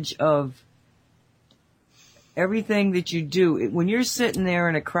knowledge of everything that you do. When you're sitting there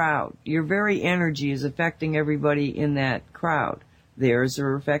in a crowd, your very energy is affecting everybody in that crowd. Theirs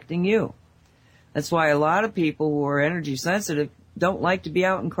are affecting you. That's why a lot of people who are energy sensitive don't like to be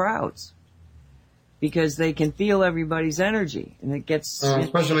out in crowds. Because they can feel everybody's energy, and it gets...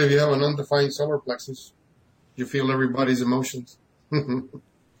 especially if you have an undefined solar plexus. You feel everybody's emotions.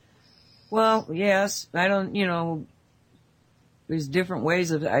 Well, yes, I don't, there's different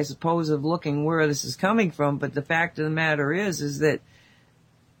ways of, I suppose, of looking where this is coming from, but the fact of the matter is that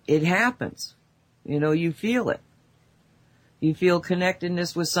it happens. You feel it. You feel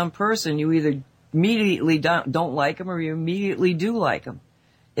connectedness with some person. You either immediately don't like them or you immediately do like them.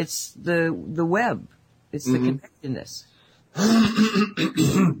 It's the web. It's the connectedness. How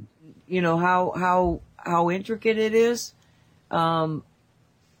intricate it is. I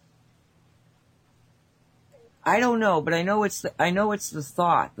don't know, but I know it's the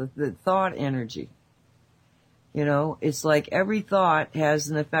thought, the thought energy. It's like every thought has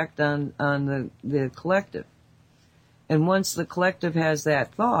an effect on the collective. And once the collective has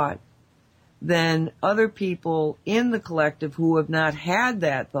that thought, then other people in the collective who have not had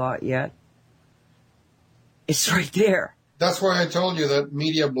that thought yet, it's right there. That's why I told you that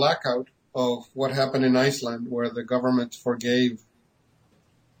media blackout of what happened in Iceland, where the government forgave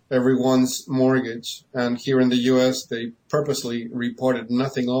everyone's mortgage, and here in the U.S. they purposely reported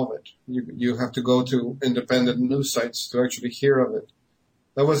nothing of it. You have to go to independent news sites to actually hear of it.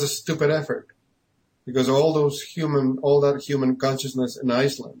 That was a stupid effort, because all that human consciousness in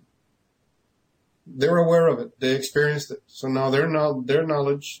Iceland, they're aware of it. They experienced it. So now their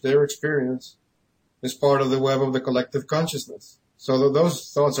knowledge, their experience is part of the web of the collective consciousness. So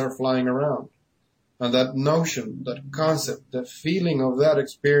those thoughts are flying around. And that notion, that concept, that feeling of that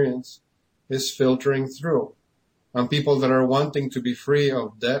experience is filtering through. And people that are wanting to be free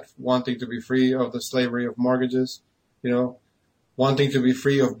of debt, wanting to be free of the slavery of mortgages, wanting to be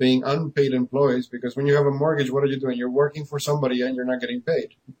free of being unpaid employees, because when you have a mortgage, what are you doing? You're working for somebody and you're not getting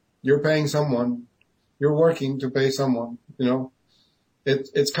paid. You're paying someone. You're working to pay someone,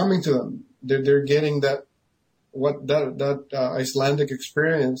 It's coming to them. They're getting that Icelandic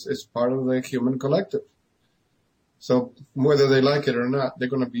experience is part of the human collective. So whether they like it or not, they're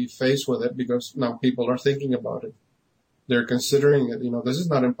going to be faced with it because now people are thinking about it. They're considering it. This is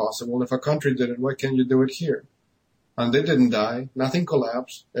not impossible. If a country did it, why can't you do it here? And they didn't die. Nothing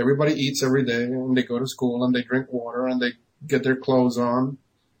collapsed. Everybody eats every day, and they go to school, and they drink water, and they get their clothes on.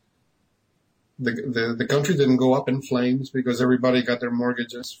 The country didn't go up in flames because everybody got their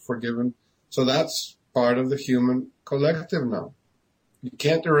mortgages forgiven. So that's part of the human collective now. You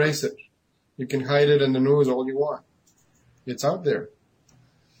can't erase it. You can hide it in the news all you want. It's out there.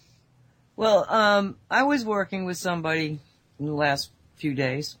 Well, I was working with somebody in the last few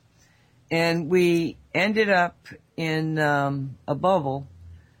days, and we ended up in a bubble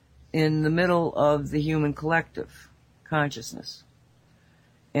in the middle of the human collective consciousness.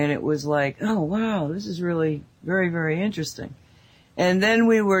 And it was like, oh wow, this is really very, very interesting. And then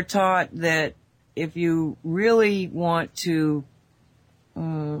we were taught that if you really want to,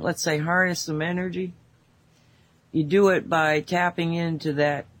 let's say, harness some energy, you do it by tapping into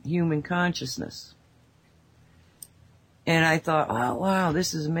that human consciousness. And I thought, oh wow,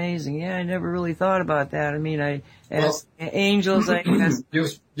 this is amazing. Yeah, I never really thought about that. I mean, I asked angels, I asked...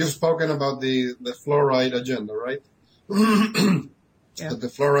 You've spoken about the fluoride agenda, right? Yeah. That the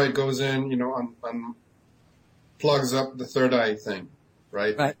fluoride goes in, you know, and plugs up the third eye thing,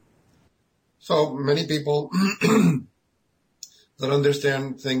 right? Right. So many people that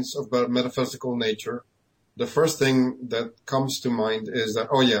understand things about metaphysical nature, the first thing that comes to mind is that,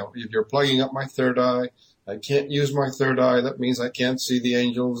 oh yeah, if you're plugging up my third eye, I can't use my third eye. That means I can't see the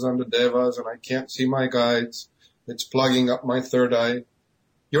angels and the devas, and I can't see my guides. It's plugging up my third eye.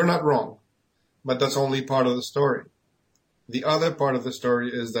 You're not wrong, but that's only part of the story. The other part of the story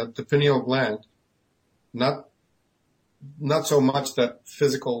is that the pineal gland, not so much that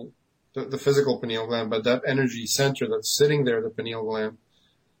physical, the physical pineal gland, but that energy center that's sitting there, the pineal gland,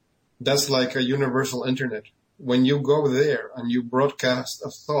 that's like a universal internet. When you go there and you broadcast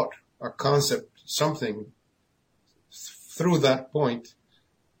a thought, a concept, something through that point,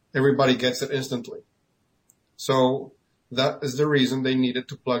 everybody gets it instantly. So that is the reason they needed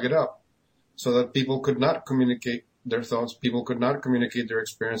to plug it up, so that people could not communicate their thoughts, people could not communicate their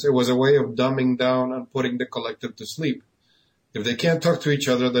experience. It was a way of dumbing down and putting the collective to sleep. If they can't talk to each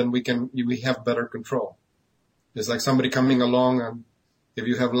other, then we have better control. It's like somebody coming along, and if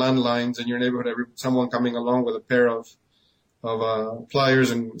you have landlines in your neighborhood, someone coming along with a pair of pliers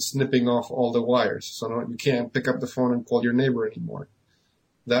and snipping off all the wires. So no, you can't pick up the phone and call your neighbor anymore.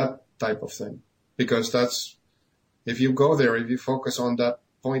 That type of thing. Because if you go there, if you focus on that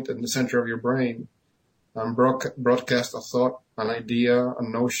point in the center of your brain and broadcast a thought, an idea, a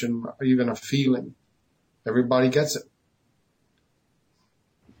notion, even a feeling, everybody gets it.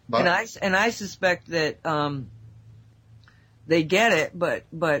 But, and I suspect that they get it,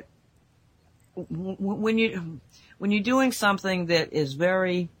 but when you're doing something that is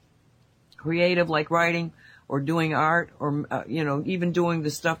very creative, like writing or doing art, or even doing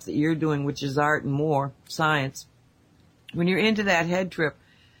the stuff that you're doing, which is art and more science, when you're into that head trip,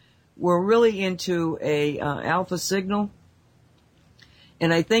 we're really into a alpha signal,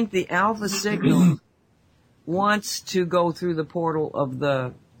 and I think the alpha signal wants to go through the portal of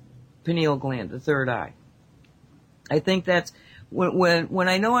the pineal gland, the third eye. I think that's when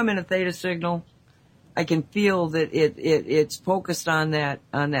I know I'm in a theta signal, I can feel that it's focused on that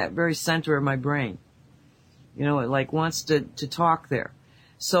very center of my brain. It like wants to talk there.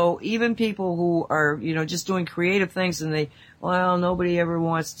 So even people who are, just doing creative things and nobody ever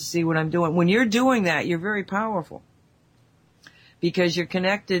wants to see what I'm doing. When you're doing that, you're very powerful because you're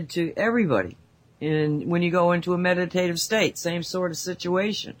connected to everybody. And when you go into a meditative state, same sort of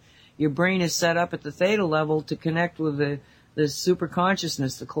situation. Your brain is set up at the theta level to connect with the super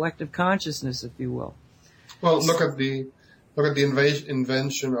consciousness, the collective consciousness, if you will. Well, look at the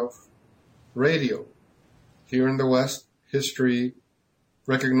invention of radio. Here in the West, history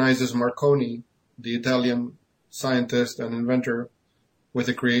recognizes Marconi, the Italian scientist and inventor, with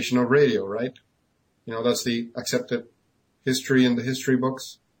the creation of radio, right? That's the accepted history in the history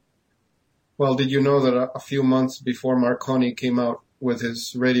books. Well, did you know that a few months before Marconi came out with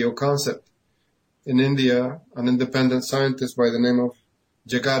his radio concept, in India, an independent scientist by the name of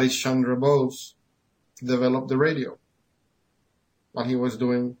Jagadish Chandra Bose developed the radio. And he was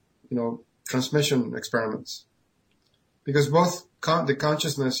doing, transmission experiments. Because both the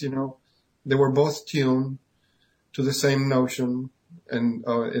consciousness, they were both tuned to the same notion in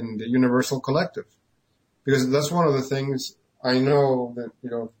the universal collective. Because that's one of the things I know that,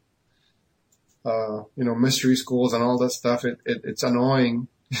 mystery schools and all that stuff, it's annoying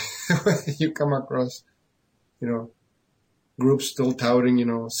you come across, groups still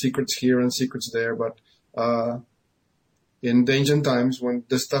touting, secrets here and secrets there. But in the ancient times when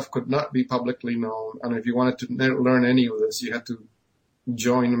this stuff could not be publicly known, and if you wanted to learn any of this, you had to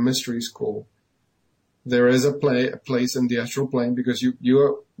join a mystery school. There is a place in the astral plane, because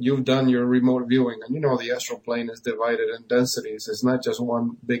you've done your remote viewing, and the astral plane is divided in densities. It's not just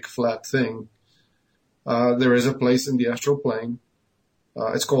one big flat thing. There is a place in the astral plane.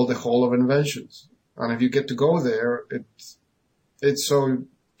 It's called the Hall of Inventions. And if you get to go there, it's so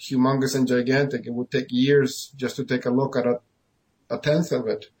humongous and gigantic. It would take years just to take a look at a tenth of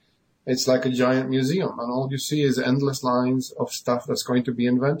it. It's like a giant museum, and all you see is endless lines of stuff that's going to be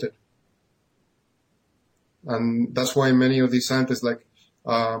invented. And that's why many of these scientists, like,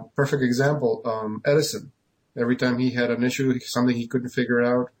 perfect example, Edison, every time he had an issue, something he couldn't figure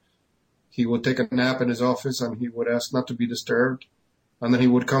out, he would take a nap in his office and he would ask not to be disturbed. And then he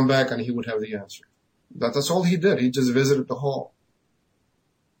would come back and he would have the answer. That's all he did. He just visited the hall.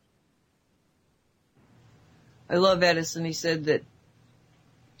 I love Edison. He said that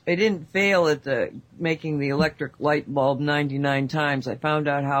I didn't fail at making the electric light bulb 99 times. I found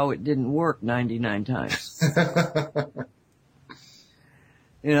out how it didn't work 99 times.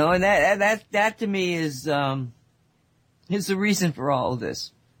 You know, and that to me is the reason for all of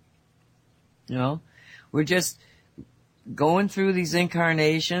this. You know, we're just going through these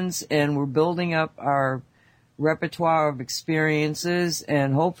incarnations and we're building up our repertoire of experiences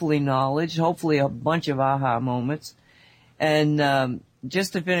and hopefully knowledge, hopefully a bunch of aha moments. And,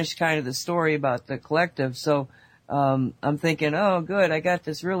 just to finish kind of the story about the collective. So, I'm thinking, oh, good. I got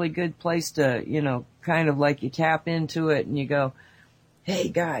this really good place to, you know, kind of like you tap into it and you go, hey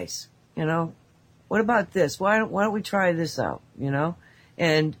guys, you know, what about this? Why don't we try this out? You know,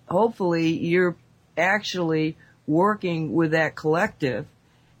 and hopefully you're actually working with that collective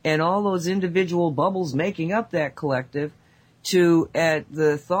and all those individual bubbles making up that collective to, at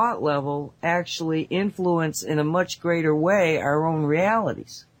the thought level, actually influence in a much greater way our own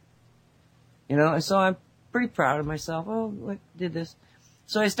realities. You know, and so I'm pretty proud of myself. Oh, I did this.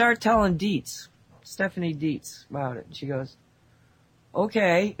 So I start telling Stephanie Dietz about it. And she goes,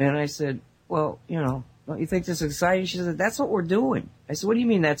 okay. And I said, well, you know, don't you think this is exciting? She said, that's what we're doing. I said, what do you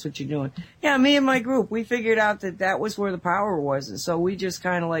mean that's what you're doing? Yeah, me and my group, we figured out that was where the power was. And so we just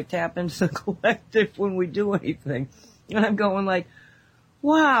kind of like tap into the collective when we do anything. And I'm going like,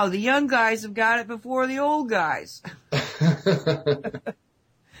 wow, the young guys have got it before the old guys.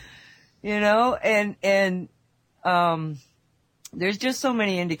 You know, and there's just so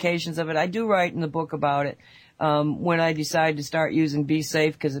many indications of it. I do write in the book about it. When I decided to start using Be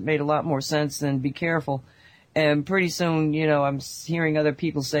Safe because it made a lot more sense than Be Careful. And pretty soon, you know, I'm hearing other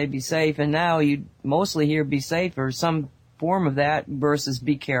people say Be Safe, and now you mostly hear Be Safe or some form of that versus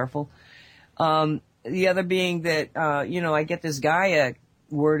Be Careful. The other being that, you know, I get this Gaia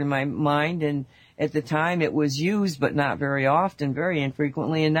word in my mind, and at the time it was used, but not very often, very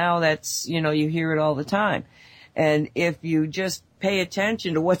infrequently, and now that's, you know, you hear it all the time. And if you just pay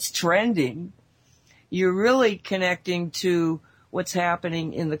attention to what's trending, you're really connecting to what's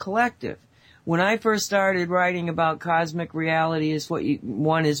happening in the collective. When I first started writing about cosmic reality is what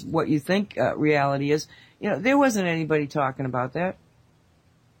you think reality is, you know, there wasn't anybody talking about that.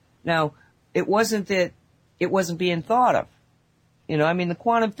 Now, it wasn't that it wasn't being thought of. You know, I mean, the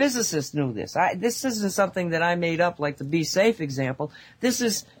quantum physicists knew this. This isn't something that I made up like the Be Safe example. This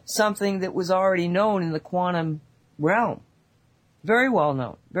is something that was already known in the quantum realm. Very well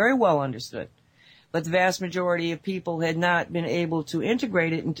known, very well understood. But the vast majority of people had not been able to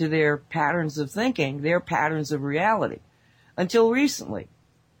integrate it into their patterns of thinking, their patterns of reality, until recently.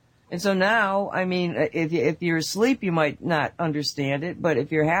 And so now, I mean, if you're asleep, you might not understand it, but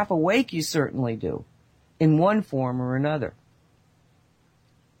if you're half awake, you certainly do, in one form or another.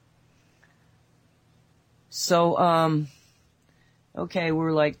 So, okay,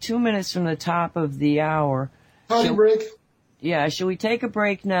 we're like 2 minutes from the top of the hour. Party break. Yeah, shall we take a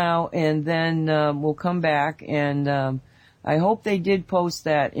break now, and then we'll come back, and I hope they did post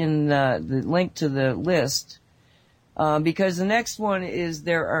that in the link to the list, because the next one is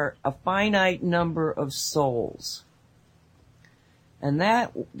there are a finite number of souls. And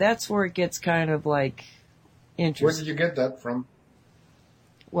that's where it gets kind of like interesting. Where did you get that from?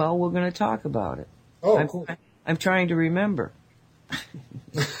 Well, we're going to talk about it. Oh, cool. I'm trying to remember.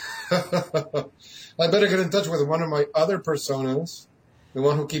 I better get in touch with one of my other personas, the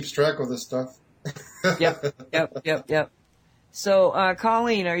one who keeps track of this stuff. Yep. So,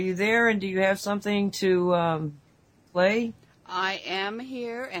 Colleen, are you there, and do you have something to play? I am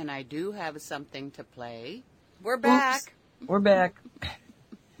here, and I do have something to play. We're back. Oops. We're back.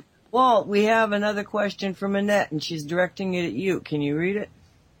 Walt, we have another question from Annette, and she's directing it at you. Can you read it?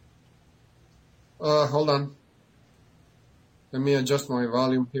 Hold on. Let me adjust my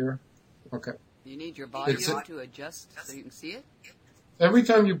volume here. Okay. You need your volume to adjust so you can see it? Every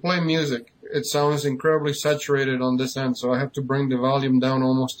time you play music, it sounds incredibly saturated on this end, so I have to bring the volume down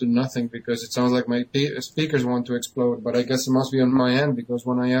almost to nothing because it sounds like my speakers want to explode, but I guess it must be on my end because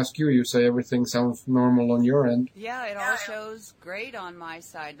when I ask you, you say everything sounds normal on your end. Yeah, it all shows great on my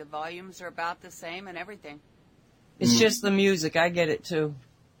side. The volumes are about the same and everything. It's just the music. I get it, too.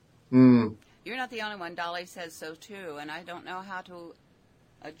 You're not the only one. Dolly says so, too, and I don't know how to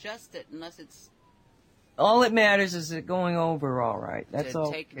adjust it unless it's All that matters is it going over all right. That's to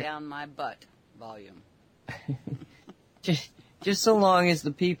all. take down my butt volume. Just so long as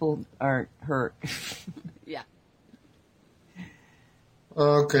the people aren't hurt. Yeah.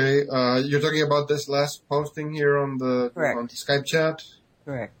 Okay, you're talking about this last posting here on the Skype chat?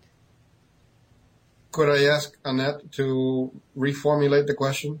 Correct. Could I ask Annette to reformulate the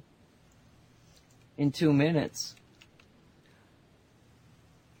question? In 2 minutes.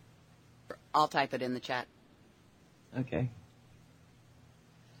 I'll type it in the chat. Okay.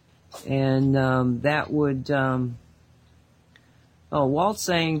 And that would... Walt's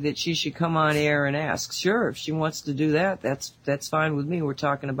saying that she should come on air and ask. Sure, if she wants to do that, that's fine with me. We're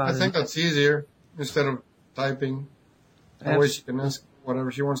talking about I think that's easier instead of typing. That way she can ask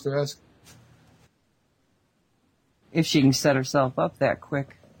whatever she wants to ask. If she can set herself up that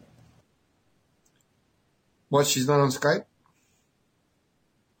quick. What, she's not on Skype?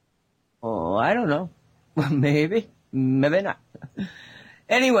 Oh, I don't know. Maybe. Maybe not.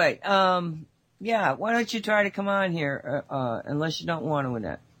 Anyway, yeah, why don't you try to come on here, unless you don't want to,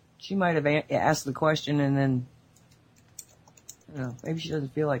 Annette. She might have asked the question and then, I don't know, maybe she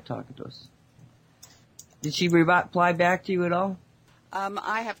doesn't feel like talking to us. Did she reply back to you at all?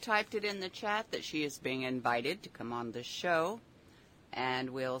 I have typed it in the chat that she is being invited to come on the show, and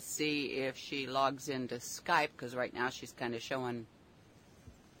we'll see if she logs into Skype, because right now she's kind of showing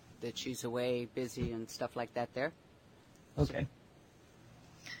that she's away, busy, and stuff like that there. Okay.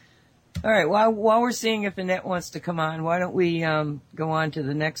 All right, while we're seeing if Annette wants to come on, why don't we go on to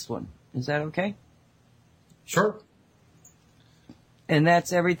the next one? Is that okay? Sure. And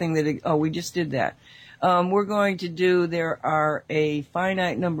that's everything that... we just did that. We're going to do, there are a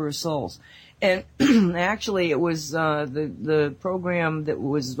finite number of souls. And actually it was the program that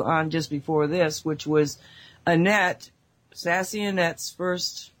was on just before this, which was Annette, Sassy Annette's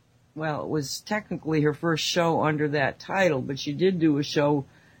first, well, it was technically her first show under that title, but she did do a show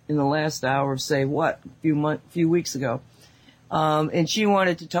in the last hour, say a few weeks ago. And she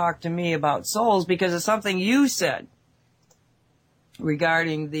wanted to talk to me about souls because of something you said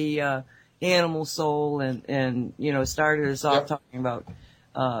regarding the animal soul and started us off talking about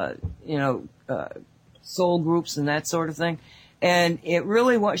soul groups and that sort of thing. And it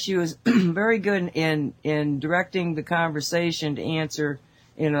really she was very good in directing the conversation to answer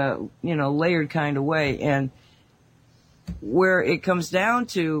in a layered kind of way. And where it comes down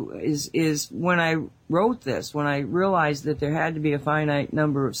to is when I wrote this, when I realized that there had to be a finite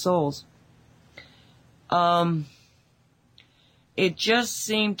number of souls, it just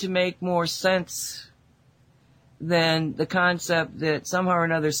seemed to make more sense than the concept that somehow or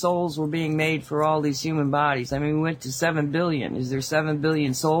another souls were being made for all these human bodies. I mean, we went to 7 billion. Is there 7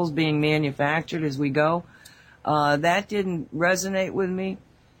 billion souls being manufactured as we go? That didn't resonate with me,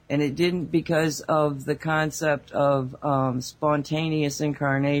 and it didn't because of the concept of spontaneous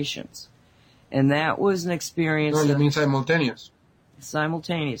incarnations. And that was an experience... No, you mean simultaneous.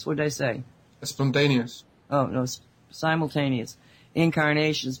 Simultaneous. What did I say? Spontaneous. Oh, no, simultaneous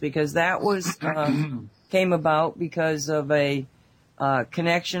incarnations, because that was... came about because of a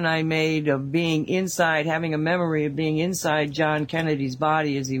connection I made of being inside, having a memory of being inside John Kennedy's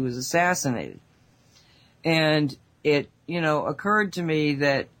body as he was assassinated. And it, occurred to me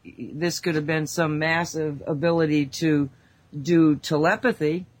that this could have been some massive ability to do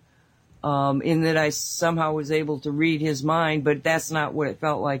telepathy, in that I somehow was able to read his mind, but that's not what it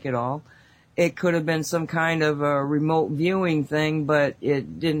felt like at all. It could have been some kind of a remote viewing thing, but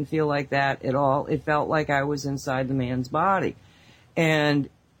it didn't feel like that at all. It felt like I was inside the man's body. And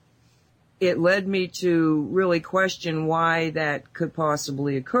it led me to really question why that could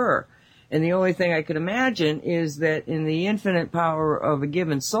possibly occur. And the only thing I could imagine is that in the infinite power of a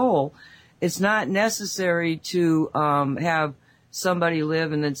given soul, it's not necessary to have somebody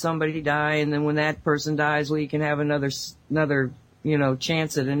live and then somebody die, and then when that person dies, well, you can have another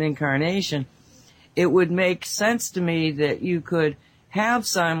chance at an incarnation. It would make sense to me that you could have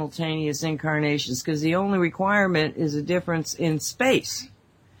simultaneous incarnations because the only requirement is a difference in space.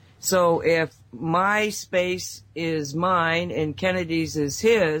 So if my space is mine and Kennedy's is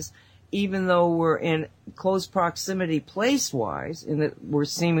his, even though we're in close proximity place-wise, in that we're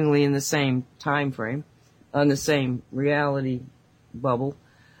seemingly in the same time frame, on the same reality bubble,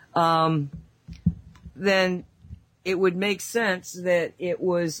 then it would make sense that it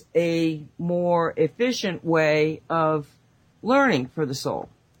was a more efficient way of learning for the soul.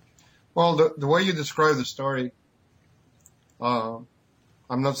 Well, the way you describe the story, I'm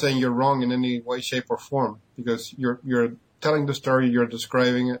not saying you're wrong in any way, shape, or form, because you're telling the story, you're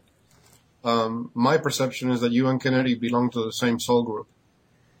describing it. My perception is that you and Kennedy belong to the same soul group.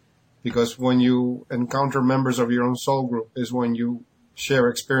 Because when you encounter members of your own soul group is when you share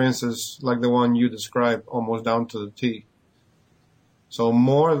experiences like the one you described, almost down to the T. So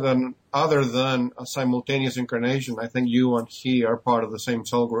other than a simultaneous incarnation, I think you and he are part of the same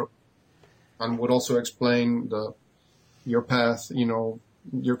soul group, and would also explain your path,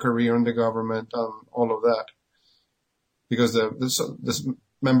 your career in the government and all of that. Because the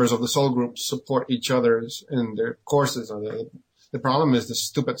members of the soul group support each other in their courses. The problem is the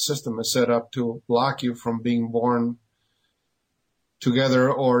stupid system is set up to block you from being born together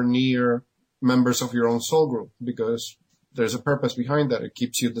or near members of your own soul group, because there's a purpose behind that. It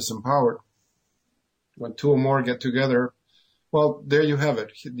keeps you disempowered. When two or more get together, well, there you have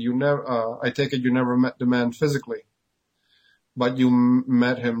it. I take it you never met the man physically, but you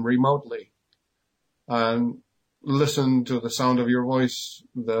met him remotely and listened to the sound of your voice,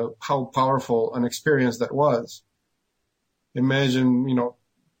 how powerful an experience that was. Imagine,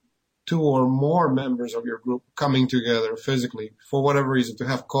 two or more members of your group coming together physically for whatever reason, to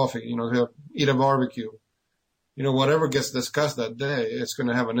have coffee, to eat a barbecue. Whatever gets discussed that day, it's going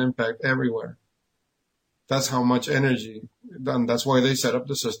to have an impact everywhere. That's how much energy, and that's why they set up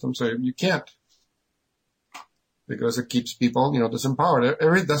the system. So you can't, because it keeps people,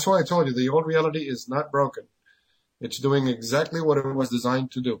 disempowered. That's why I told you the old reality is not broken. It's doing exactly what it was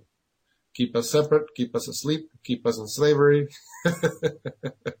designed to do. Keep us separate, keep us asleep, keep us in slavery.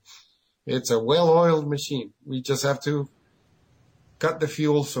 It's a well-oiled machine. We just have to cut the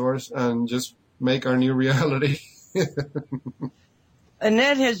fuel source and just make our new reality.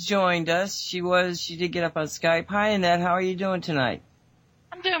 Annette has joined us. She did get up on Skype. Hi, Annette. How are you doing tonight?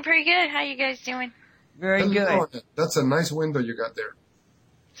 I'm doing pretty good. How you guys doing? Very Hello. good. That's a nice window you got there.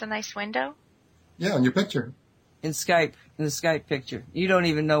 It's a nice window. Yeah, on your picture. In the Skype picture. You don't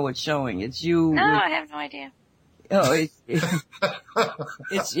even know what's showing. It's you. No, I have no idea. Oh,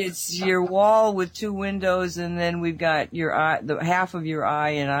 it's your wall with two windows, and then we've got your eye, the half of your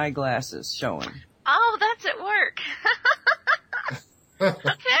eye and eyeglasses showing. Oh, that's at work.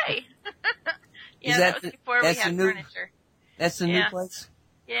 Okay. Yeah, that was before we had furniture. That's the new place?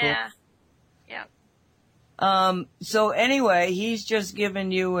 Yeah. Cool. Yeah. So anyway, he's just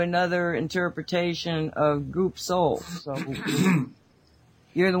given you another interpretation of group soul. So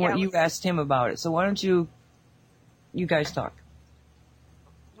you're the one, you asked him about it. So why don't you guys talk?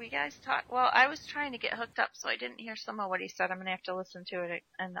 We guys talk. Well, I was trying to get hooked up, so I didn't hear some of what he said. I'm going to have to listen to it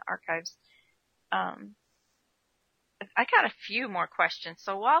in the archives. I got a few more questions.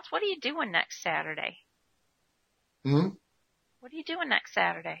 So, Walt, what are you doing next Saturday? What are you doing next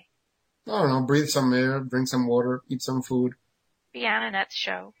Saturday? I don't know. Breathe some air, drink some water, eat some food. Be on Annette's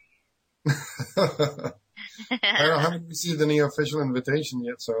show. I haven't received any official invitation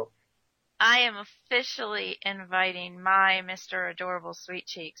yet, so. I am officially inviting my Mr. Adorable Sweet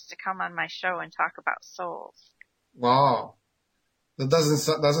Cheeks to come on my show and talk about souls. Wow. That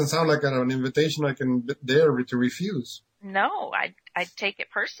doesn't sound like an invitation I can dare to refuse. No, I'd take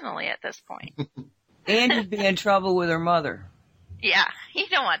it personally at this point. And you'd be in trouble with her mother. Yeah, you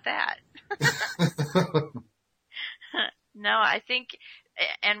don't want that. No, I think,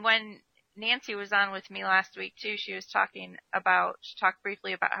 and when Nancy was on with me last week too, she talked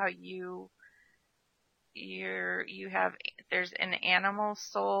briefly about how there's an animal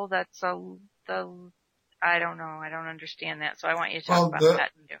soul that's I don't know, I don't understand that, so I want you to talk about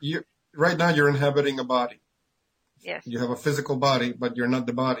that too. Right now you're inhabiting a body. Yes. You have a physical body, but you're not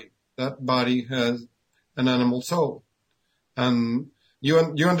the body. That body has an animal soul. And you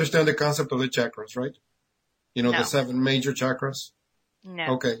understand the concept of the chakras, right? No. The 7 major chakras?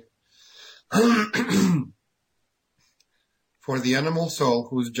 No. Okay. For the animal soul,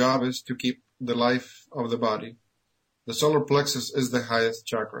 whose job is to keep the life of the body, the solar plexus is the highest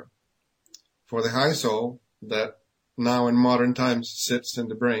chakra. For the high soul, that now in modern times sits in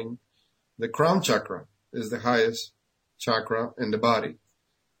the brain, the crown chakra is the highest chakra in the body.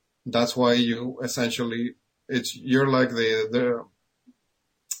 That's why you essentially, you're like the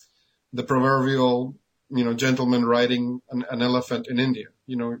proverbial, gentleman riding an elephant in India.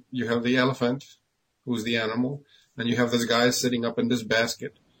 You have the elephant, who's the animal, and you have this guy sitting up in this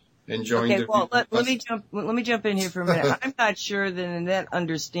basket enjoying the well, let me jump in here for a minute. I'm not sure that Annette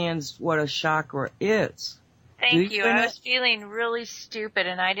understands what a chakra is. Thank you. I was feeling really stupid,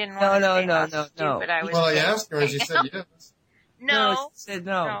 and I didn't want to say how stupid I was. Well, I asked her, and she said yes. No. She said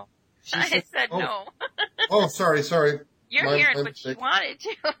no. I said no. Oh, sorry. You're hearing what you wanted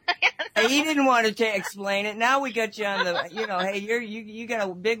to. Hey, he didn't want to explain it. Now we got you on the, hey, you got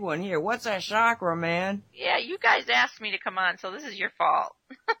a big one here. What's a chakra, man? Yeah, you guys asked me to come on, so this is your fault.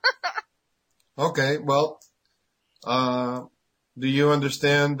 Okay, well, Do you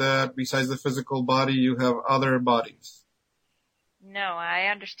understand that besides the physical body, you have other bodies? No, I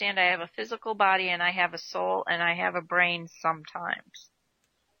understand I have a physical body and I have a soul and I have a brain sometimes.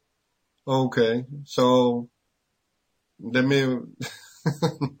 Okay, so let me... You're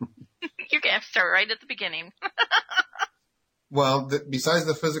going to have to start right at the beginning. Well, besides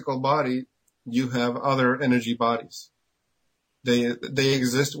the physical body, you have other energy bodies. They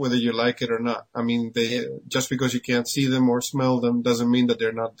exist whether you like it or not. I mean, just because you can't see them or smell them doesn't mean that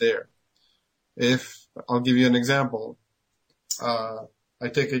they're not there. I'll give you an example. I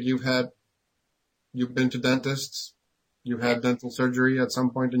take it you've been to dentists? You've had dental surgery at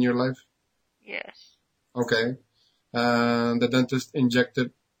some point in your life? Yes. Okay. And the dentist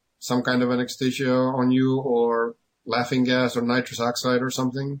injected some kind of anesthesia on you, or laughing gas or nitrous oxide or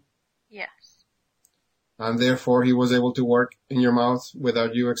something? Yes. And therefore he was able to work in your mouth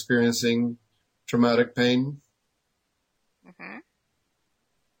without you experiencing traumatic pain? Mm-hmm.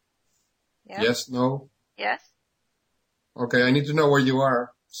 Yep. Yes, no? Yes. Okay, I need to know where you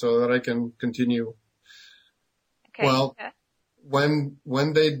are so that I can continue. Okay. Well, when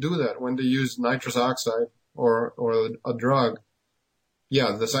they do that, when they use nitrous oxide or a drug,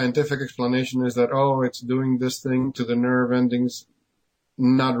 yeah, the scientific explanation is that, it's doing this thing to the nerve endings.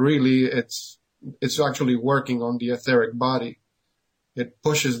 Not really. It's actually working on the etheric body. It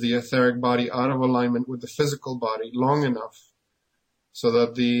pushes the etheric body out of alignment with the physical body long enough so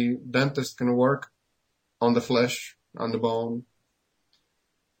that the dentist can work on the flesh, on the bone,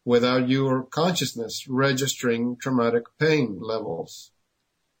 without your consciousness registering traumatic pain levels.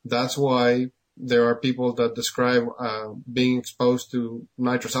 That's why there are people that describe being exposed to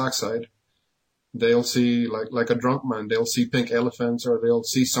nitrous oxide. They'll see, like a drunk man, they'll see pink elephants, or they'll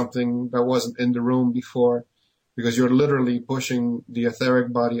see something that wasn't in the room before, because you're literally pushing the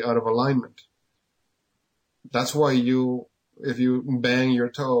etheric body out of alignment. That's why if you bang your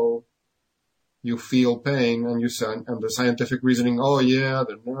toe, you feel pain, and the scientific reasoning,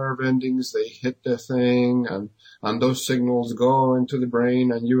 the nerve endings, they hit the thing, and those signals go into the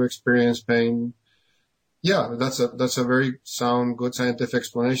brain, and you experience pain. Yeah, that's a very sound, good scientific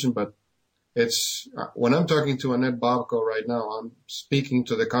explanation, but it's, when I'm talking to Annette Bobko right now, I'm speaking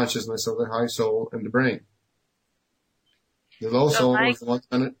to the consciousness of the high soul in the brain. The low soul was the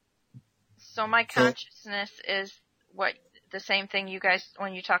one. So my consciousness is what, the same thing you guys,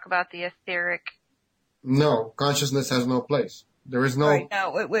 when you talk about the etheric? No, consciousness has no place. There is no... Right,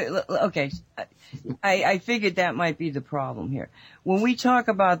 now, wait, okay. I figured that might be the problem here. When we talk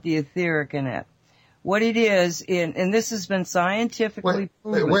about the etheric, Annette, what it is, and this has been scientifically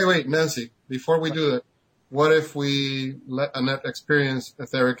proven... Wait, Nancy, before we do that, what if we let Annette experience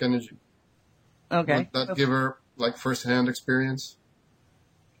etheric energy? Okay. Would that give her, first-hand experience?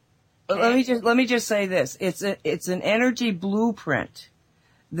 Let me just say this. It's an energy blueprint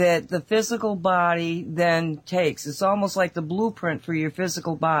that the physical body then takes. It's almost like the blueprint for your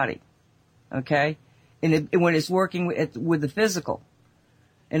physical body. Okay? When it's working with the physical.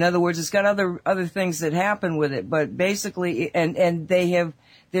 In other words, it's got other things that happen with it, but basically, and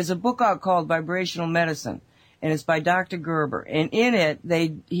there's a book out called Vibrational Medicine, and it's by Dr. Gerber, and in it,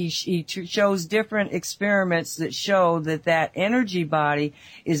 he shows different experiments that show that energy body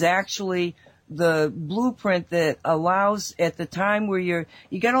is actually the blueprint that allows, at the time where you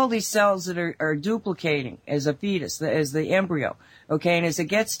got all these cells that are duplicating as a fetus, as the embryo, okay, and as it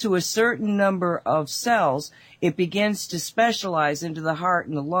gets to a certain number of cells, it begins to specialize into the heart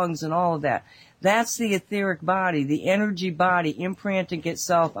and the lungs and all of that. That's the etheric body, the energy body imprinting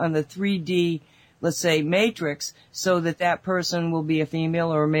itself on the 3D, let's say, matrix, so that person will be a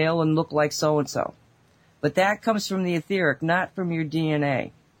female or a male and look like so-and-so. But that comes from the etheric, not from your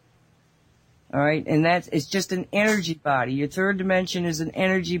DNA. All right, and it's just an energy body. Your third dimension is an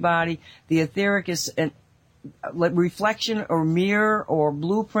energy body. The etheric is a reflection or mirror or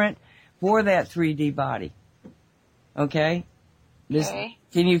blueprint for that 3D body. Okay? Okay.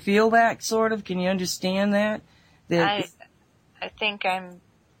 Can you feel that, sort of? Can you understand that? I think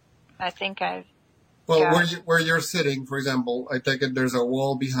I've... Well, where you're sitting, for example, I take it there's a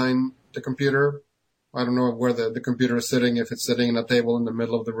wall behind the computer. I don't know where the computer is sitting, if it's sitting in a table in the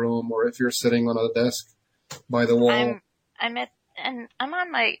middle of the room, or if you're sitting on a desk by the wall. I'm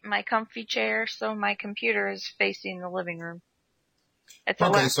on my comfy chair, so my computer is facing the living room. It's a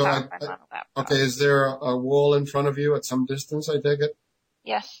laptop. I'm on a laptop. Okay, is there a wall in front of you at some distance, I take it?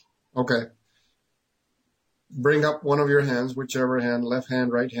 Yes. Okay. Bring up one of your hands, whichever hand, left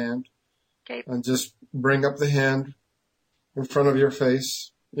hand, right hand. Okay. And just bring up the hand in front of your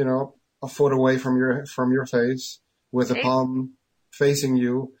face, a foot away from your face, with the palm facing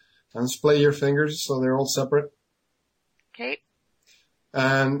you, and splay your fingers so they're all separate. Okay.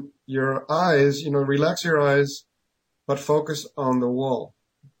 And your eyes, relax your eyes, but focus on the wall.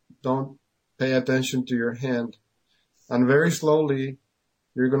 Don't pay attention to your hand. And very slowly,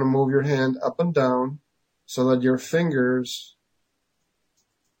 you're going to move your hand up and down so that your fingers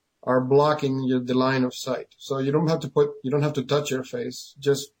are blocking the line of sight. So you don't have to touch your face.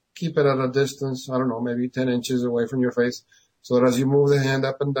 Just keep it at a distance, I don't know, maybe 10 inches away from your face, so that as you move the hand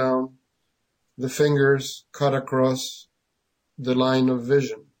up and down, the fingers cut across the line of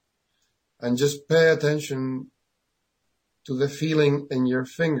vision. And just pay attention to the feeling in your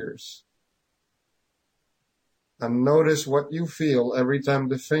fingers. And notice what you feel every time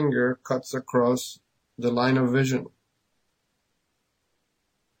the finger cuts across the line of vision.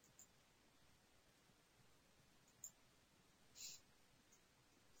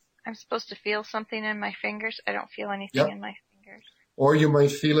 I'm supposed to feel something in my fingers. I don't feel anything in my fingers. Or you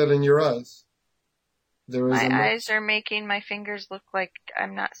might feel it in your eyes. My eyes are making my fingers look like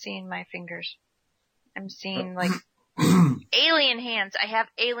I'm not seeing my fingers. I'm seeing like alien hands. I have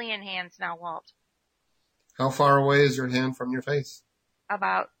alien hands now, Walt. How far away is your hand from your face?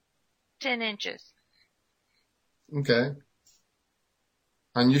 About 10 inches. Okay.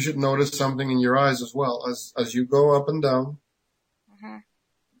 And you should notice something in your eyes as well. As you go up and down,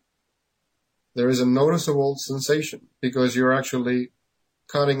 there is a noticeable sensation because you're actually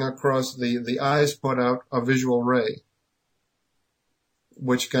cutting across the eyes put out a visual ray,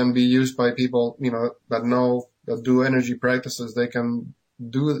 which can be used by people, that do energy practices. They can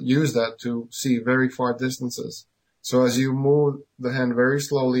use that to see very far distances. So as you move the hand very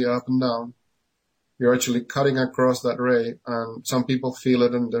slowly up and down, you're actually cutting across that ray, and some people feel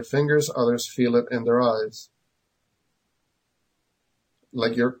it in their fingers, others feel it in their eyes.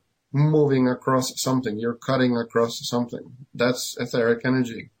 Like you're moving across something, you're cutting across something. That's etheric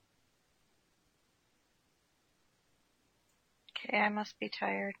energy. Okay, I must be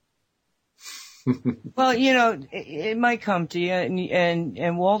tired. Well, it might come to you,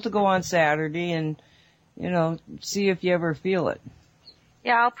 and Walt will go on Saturday and, see if you ever feel it.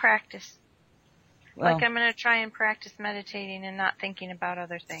 Yeah, I'll practice. Well, I'm going to try and practice meditating and not thinking about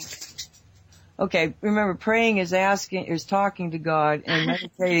other things. Okay, remember, praying is talking to God, and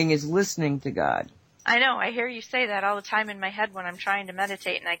meditating is listening to God. I know, I hear you say that all the time in my head when I'm trying to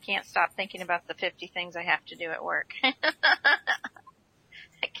meditate, and I can't stop thinking about the 50 things I have to do at work. I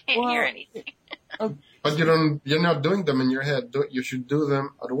can't hear anything. But you're not doing them in your head. You should do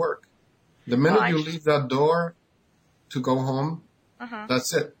them at work. The minute you leave that door to go home,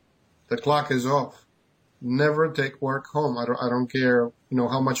 that's it. The clock is off. Never take work home. I don't care,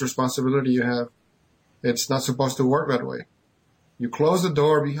 how much responsibility you have. It's not supposed to work that way. You close the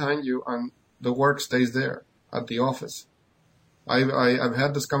door behind you and the work stays there at the office. I've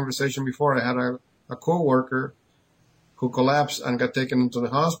had this conversation before. I had a co-worker who collapsed and got taken into the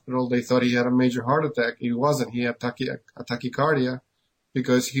hospital. They thought he had a major heart attack. He wasn't. He had tachycardia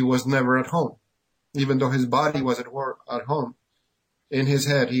because he was never at home. Even though his body was at work at home, in his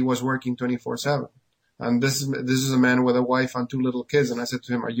head he was working 24/7. And this is a man with a wife and 2 little kids. And I said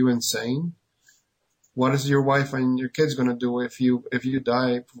to him, "Are you insane? What is your wife and your kids going to do if you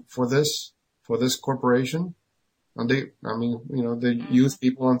die for this corporation?" And they use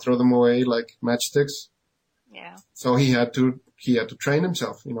people and throw them away like matchsticks. Yeah. So he had to train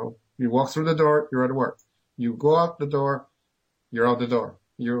himself. You walk through the door, you're at work. You go out the door, you're out the door.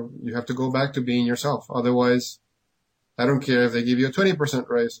 You have to go back to being yourself. Otherwise, I don't care if they give you a 20%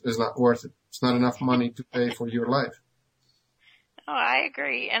 raise, it's not worth it. It's not enough money to pay for your life. Oh, I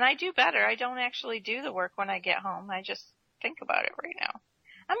agree. And I do better. I don't actually do the work when I get home. I just think about it right now.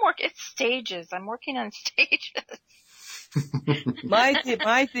 It's stages. I'm working on stages.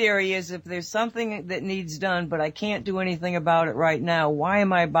 My theory is if there's something that needs done, but I can't do anything about it right now, why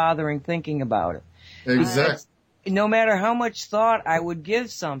am I bothering thinking about it? Exactly. No matter how much thought I would give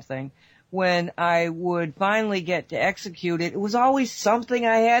something, when I would finally get to execute it, it was always something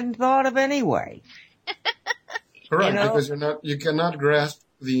I hadn't thought of anyway. Correct, because you cannot grasp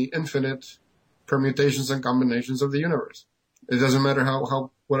the infinite permutations and combinations of the universe. It doesn't matter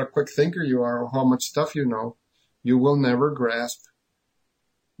what a quick thinker you are or how much stuff you know, you will never grasp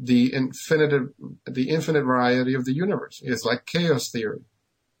the infinite variety of the universe. It's like chaos theory.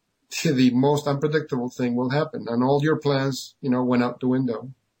 The most unpredictable thing will happen, and all your plans, went out the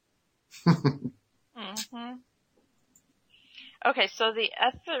window. Okay, so the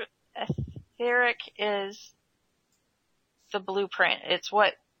etheric is the blueprint. It's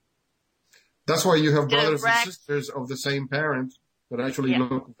what... That's why you have brothers and sisters of the same parent that actually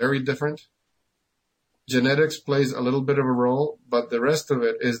look very different. Genetics plays a little bit of a role, but the rest of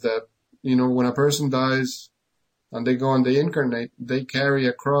it is that, when a person dies and they go and they incarnate, they carry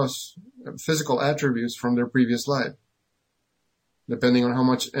across physical attributes from their previous life, depending on how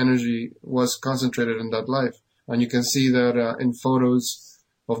much energy was concentrated in that life. And you can see that in photos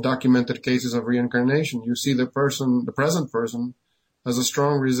of documented cases of reincarnation. You see the present person, has a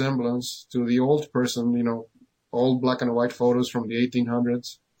strong resemblance to the old person, old black and white photos from the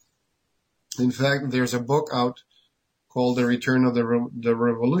 1800s. In fact, there's a book out called The Return of the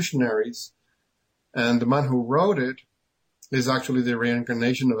Revolutionaries, and the man who wrote it is actually the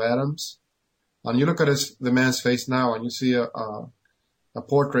reincarnation of Adams. And you look at the man's face now, and you see a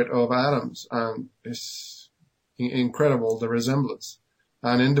portrait of Adams, and it's incredible, the resemblance.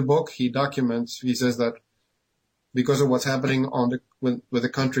 And in the book, he says that because of what's happening with the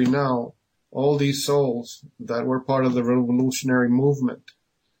country now, all these souls that were part of the revolutionary movement,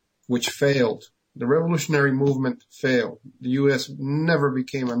 which failed, the revolutionary movement failed. The U.S. never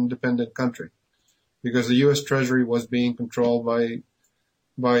became an independent country because the U.S. Treasury was being controlled by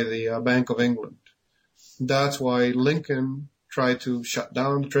the Bank of England. That's why Lincoln tried to shut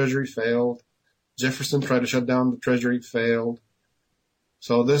down the Treasury, failed. Jefferson tried to shut down the Treasury, failed.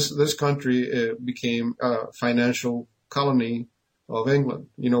 So this country became a financial colony of England.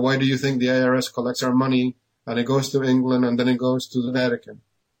 Why do you think the IRS collects our money and it goes to England and then it goes to the Vatican?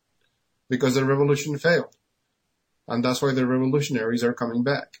 Because the revolution failed. And that's why the revolutionaries are coming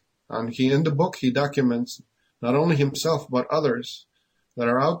back. And in the book, he documents not only himself, but others that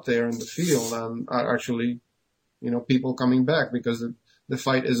are out there in the field and are actually, people coming back because the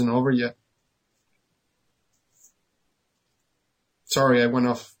fight isn't over yet. Sorry, I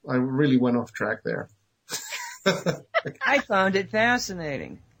really went off track there. I found it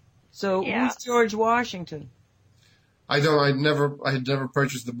fascinating. So who's George Washington? I had never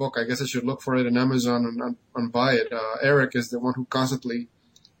purchased the book. I guess I should look for it on Amazon and buy it. Eric is the one who constantly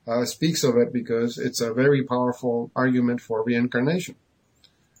speaks of it because it's a very powerful argument for reincarnation.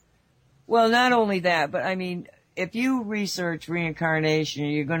 Well, not only that, but I mean, if you research reincarnation,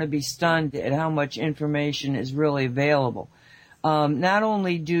 you're going to be stunned at how much information is really available. Not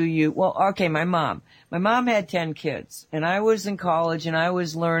only do you, my mom had 10 kids, and I was in college and I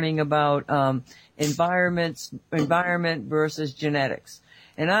was learning about, environment versus genetics.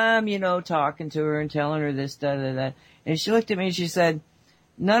 And I'm, talking to her and telling her this, that. And she looked at me and she said,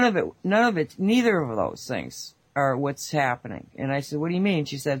 neither of those things are what's happening. And I said, what do you mean?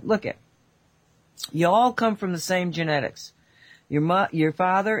 She said, look you all come from the same genetics. Your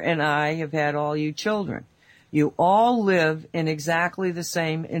father and I have had all you children. You all live in exactly the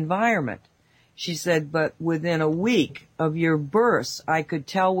same environment. She said, but within a week of your birth, I could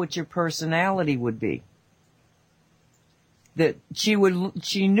tell what your personality would be. That she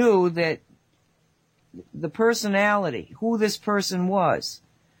knew that the personality, who this person was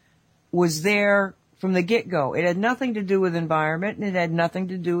there from the get-go. It had nothing to do with environment, and it had nothing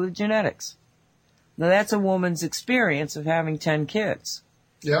to do with genetics. Now that's a woman's experience of having 10 kids.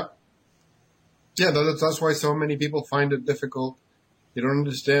 Yeah. Yeah, that's why so many people find it difficult. You don't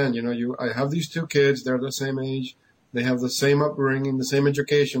understand, I have these two kids, they're the same age, they have the same upbringing, the same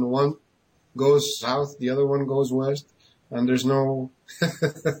education. One goes south, the other one goes west, and there's no,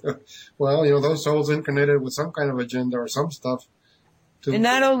 those souls incarnated with some kind of agenda or some stuff. And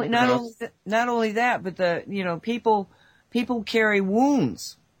not only that, but people carry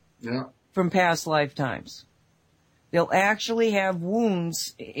wounds. Yeah. From past lifetimes. They'll actually have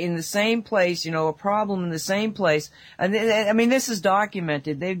wounds in the same place, a problem in the same place. And this is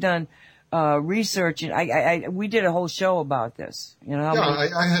documented. They've done research, and we did a whole show about this.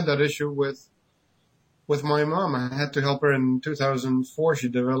 I had that issue with my mom. I had to help her in 2004. She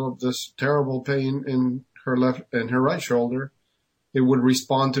developed this terrible pain in her right shoulder. It would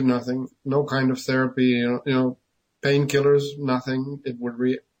respond to nothing, no kind of therapy, painkillers, nothing.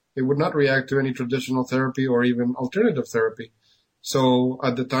 It would not react to any traditional therapy or even alternative therapy. So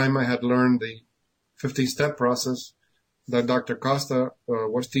at the time I had learned the 15-step process that Dr. Costa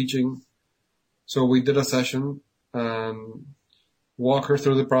was teaching. So we did a session and walk her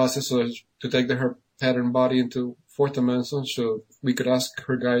through the process to take her pattern body into fourth dimension so we could ask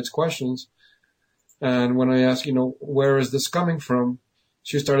her guides questions. And when I asked, where is this coming from?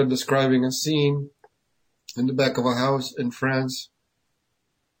 She started describing a scene in the back of a house in France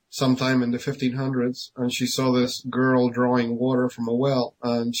sometime in the 1500s, and she saw this girl drawing water from a well,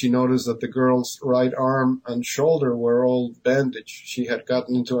 and she noticed that the girl's right arm and shoulder were all bandaged. She had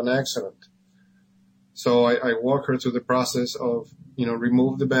gotten into an accident. So I walk her through the process of,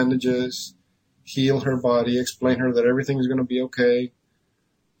 remove the bandages, heal her body, explain her that everything is going to be okay.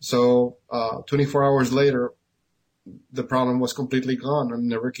 So 24 hours later, the problem was completely gone and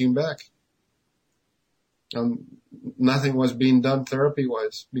never came back. Nothing was being done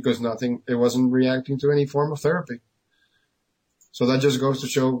therapy-wise because it wasn't reacting to any form of therapy. So that just goes to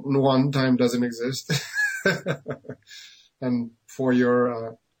show, one, time doesn't exist. And for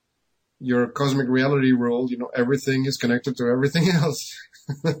your cosmic reality rule, everything is connected to everything else.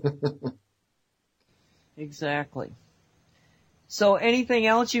 Exactly. So anything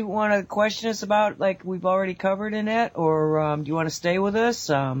else you want to question us about, like we've already covered, Annette, or do you want to stay with us?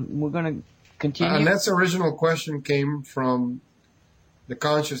 We're going to continue. Annette's original question came from the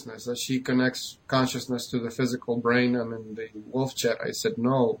consciousness, that she connects consciousness to the physical brain, and in the wolf chat I said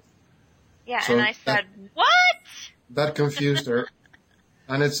no. Yeah, so and I said, what? That confused her.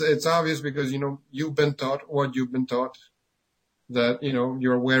 And it's obvious because, you've been taught what you've been taught. That,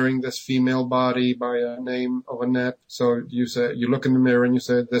 you're wearing this female body by a name of Annette. So you look in the mirror and you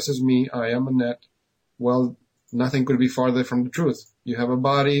say, this is me, I am Annette. Well, nothing could be farther from the truth. You have a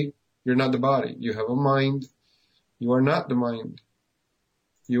body, you're not the body. You have a mind, you are not the mind.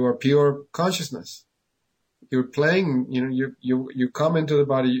 You are pure consciousness. You're playing, you come into the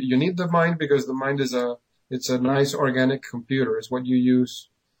body. You need the mind because the mind it's a nice organic computer. It's what you use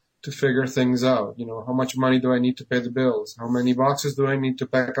to figure things out. How much money do I need to pay the bills? How many boxes do I need to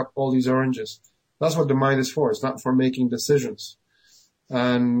pack up all these oranges? That's what the mind is for. It's not for making decisions.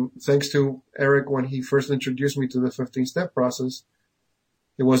 And thanks to Eric, when he first introduced me to the 15-step process,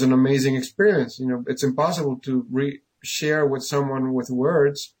 it was an amazing experience. It's impossible to share with someone with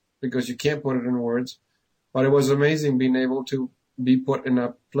words because you can't put it in words. But it was amazing being able to be put in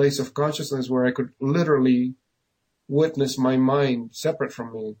a place of consciousness where I could literally witness my mind separate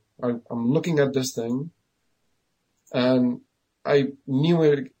from me. I'm looking at this thing, and I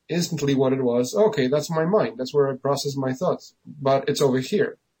knew instantly what it was. Okay, that's my mind. That's where I process my thoughts. But it's over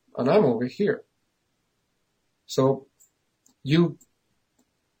here, and I'm over here. So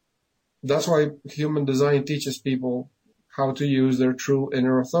that's why human design teaches people how to use their true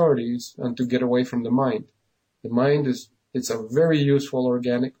inner authorities and to get away from the mind. The mind it's a very useful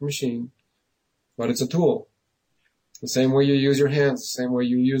organic machine, but it's a tool. The same way you use your hands, the same way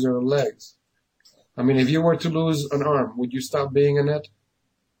you use your legs. I mean, if you were to lose an arm, would you stop being Annette?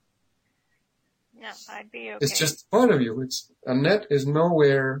 No, I'd be okay. It's just part of you. Annette is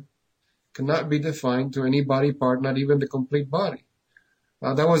nowhere, cannot be defined to any body part, not even the complete body.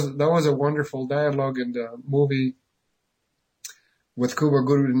 That was a wonderful dialogue in the movie with Cuba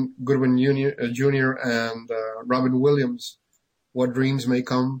Goodwin Jr. and Robin Williams, What Dreams May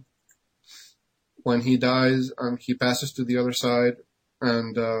Come. When he dies and he passes to the other side,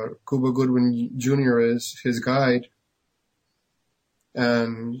 and Cuba Goodwin Jr. is his guide,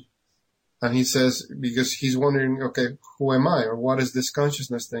 and he says, because he's wondering, okay, who am I, or what is this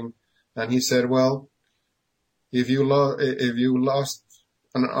consciousness thing? And he said, well, if you lost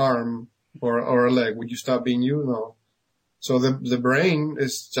an arm or a leg, would you stop being you? No. So the brain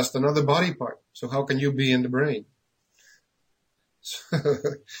is just another body part. So how can you be in the brain?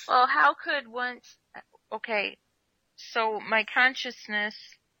 Well, how could okay, so my consciousness,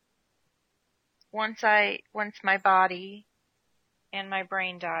 once my body and my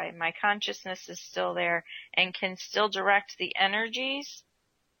brain die, my consciousness is still there and can still direct the energies?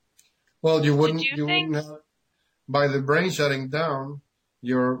 Well, you wouldn't have, by the brain shutting down,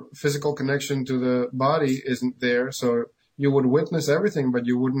 your physical connection to the body isn't there, so you would witness everything, but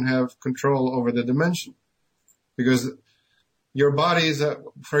you wouldn't have control over the dimension. Because your body is,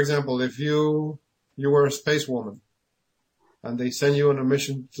 for example, if you were a space woman and they send you on a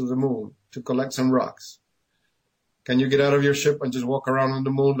mission to the moon to collect some rocks, can you get out of your ship and just walk around on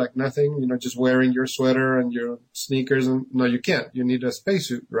the moon like nothing, just wearing your sweater and your sneakers? No, you can't. You need a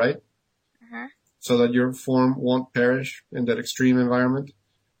spacesuit, right? Uh-huh. So that your form won't perish in that extreme environment.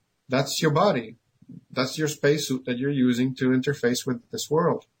 That's your body. That's your spacesuit that you're using to interface with this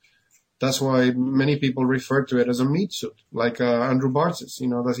world. That's why many people refer to it as a meat suit, like Andrew Bartzis.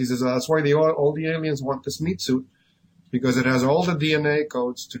 He says that's why all the aliens want this meat suit, because it has all the DNA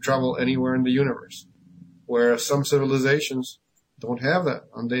codes to travel anywhere in the universe, whereas some civilizations don't have that,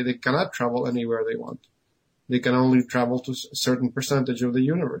 and they cannot travel anywhere they want. They can only travel to a certain percentage of the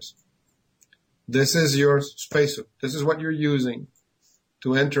universe. This is your spacesuit. This is what you're using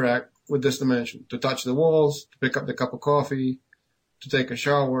to interact with this dimension, to touch the walls, to pick up the cup of coffee, to take a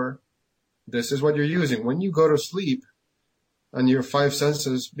shower. This is what you're using. When you go to sleep and your five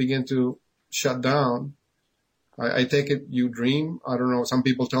senses begin to shut down, I take it you dream. I don't know. Some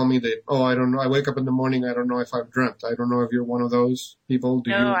people tell me that, I don't know. I wake up in the morning. I don't know if I've dreamt. I don't know if you're one of those people.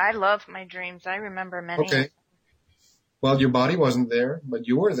 No, I love my dreams. I remember many. Okay. Well, your body wasn't there, but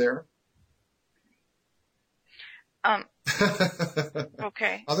you were there.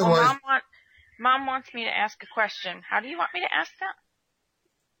 Okay. Otherwise, well, Mom wants me to ask a question. How do you want me to ask that?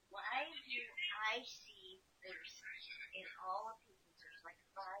 Why do I see there's in all of people there's like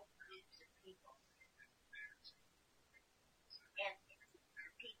 5 groups of people, and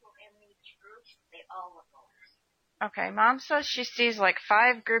the people in each group they all look alike. Okay, Mom says she sees like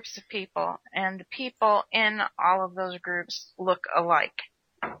 5 groups of people, and the people in all of those groups look alike.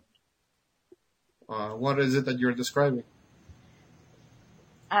 What is it that you're describing?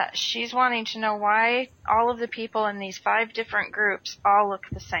 She's wanting to know why all of the people in these 5 different groups all look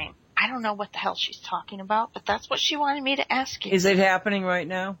the same. I don't know what the hell she's talking about, but that's what she wanted me to ask you. Is it happening right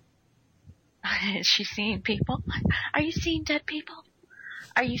now? Is she seeing people? Are you seeing dead people?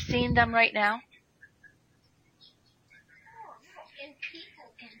 Are you seeing them right now? In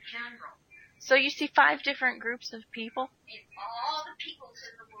people in general. So you see 5 different groups of people? In all the peoples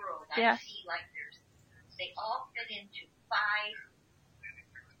in the world, Yeah. I see like they all fit into 5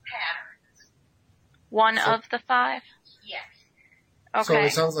 patterns. One of the 5? Yes. Okay. So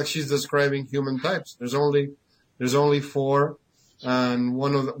it sounds like she's describing human types. There's only 4, and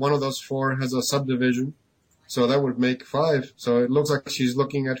one of those 4 has a subdivision. So that would make 5. So it looks like she's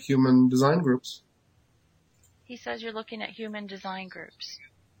looking at human design groups. He says you're looking at human design groups.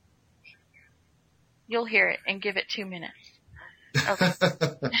 You'll hear it and give it 2 minutes. Okay.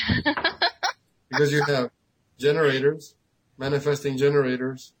 Because you have generators, manifesting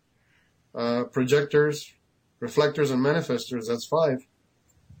generators, projectors, reflectors, and manifestors. That's 5.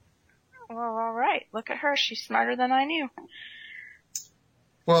 Well, all right. Look at her. She's smarter than I knew.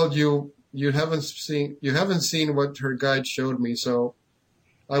 Well, you haven't seen what her guide showed me, so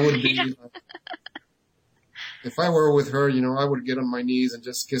I would be. If I were with her, I would get on my knees and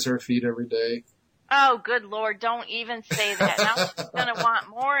just kiss her feet every day. Oh, good Lord, don't even say that. Now she's going to want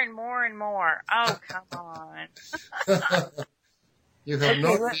more and more and more. Oh, come on. You have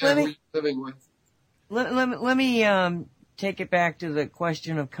no idea who you're living with. Let me take it back to the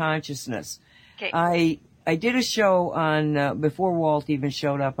question of consciousness. Okay. I did a show on before Walt even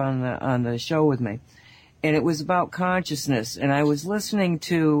showed up on the show with me, and it was about consciousness. And I was listening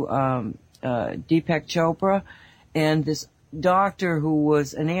to Deepak Chopra and this doctor who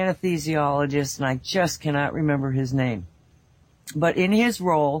was an anesthesiologist, and I just cannot remember his name. But in his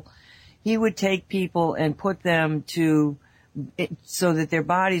role, he would take people and put them so that their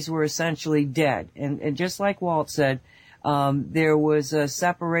bodies were essentially dead. And just like Walt said, there was a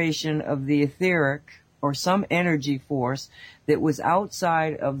separation of the etheric or some energy force that was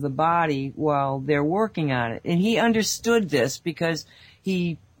outside of the body while they're working on it. And he understood this because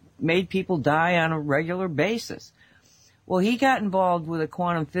he made people die on a regular basis. Well, he got involved with a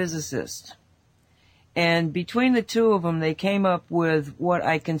quantum physicist. And between the two of them, they came up with what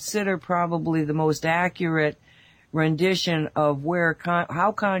I consider probably the most accurate rendition of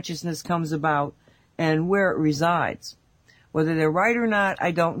how consciousness comes about and where it resides. Whether they're right or not,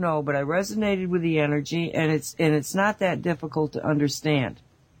 I don't know, but I resonated with the energy, and it's not that difficult to understand.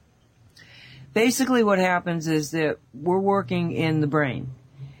 Basically what happens is that we're working in the brain,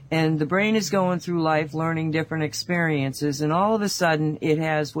 and the brain is going through life learning different experiences, and all of a sudden it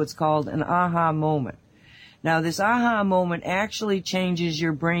has what's called an aha moment. Now this aha moment actually changes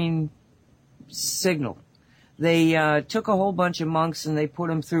your brain signal. They took a whole bunch of monks and they put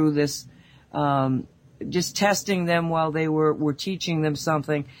them through this just testing them while they were teaching them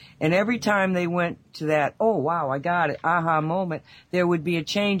something. And every time they went to that, oh wow, I got it, aha moment, there would be a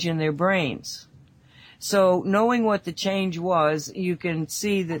change in their brains. So knowing what the change was, you can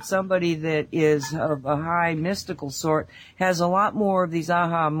see that somebody that is of a high mystical sort has a lot more of these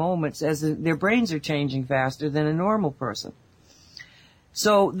aha moments as their brains are changing faster than a normal person.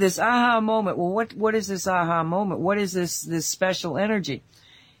 So this aha moment, well, what is this aha moment? What is this special energy?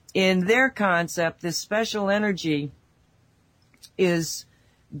 In their concept, this special energy is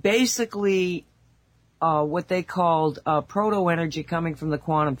basically what they called proto-energy coming from the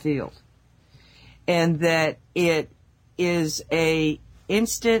quantum field. And that it is a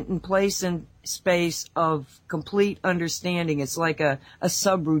instant and place and space of complete understanding. It's like a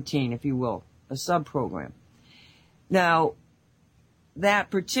subroutine, if you will, a sub-program. Now, that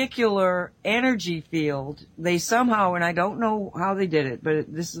particular energy field, they somehow, and I don't know how they did it, but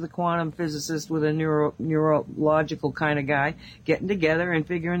this is the quantum physicist with a neurological kind of guy getting together and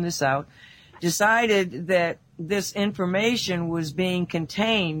figuring this out, decided that this information was being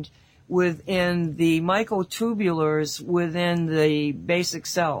contained within the microtubulars within the basic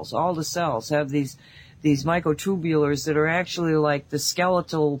cells. All the cells have these microtubulars that are actually like the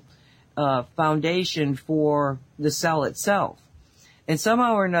skeletal foundation for the cell itself. And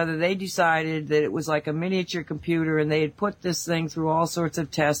somehow or another, they decided that it was like a miniature computer, and they had put this thing through all sorts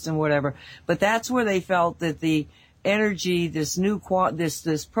of tests and whatever. But that's where they felt that the energy, this new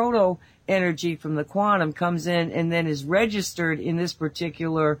this proto energy from the quantum comes in and then is registered in this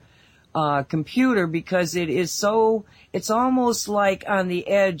particular computer, because it is so, it's almost like on the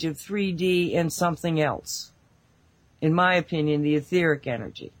edge of 3D and something else. In my opinion, the etheric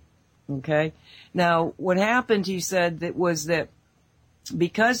energy. Okay? Now, what happened, he said, that was that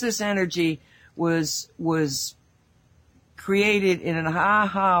because this energy was created in an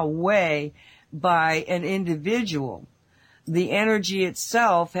aha way by an individual, the energy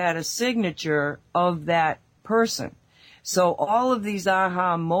itself had a signature of that person. So all of these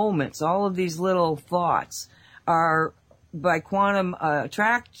aha moments, all of these little thoughts are by quantum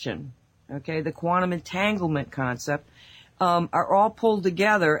attraction, okay, the quantum entanglement concept, are all pulled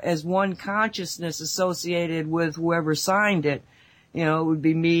together as one consciousness associated with whoever signed it. You know, it would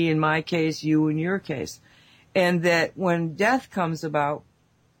be me in my case, you in your case. And that when death comes about,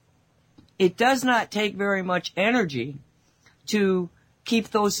 it does not take very much energy to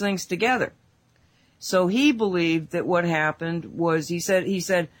keep those things together. So he believed that what happened was, he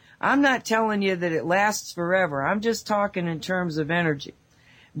said, I'm not telling you that it lasts forever. I'm just talking in terms of energy.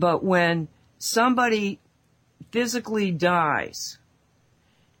 But when somebody physically dies,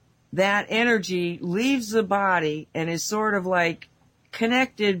 that energy leaves the body and is sort of like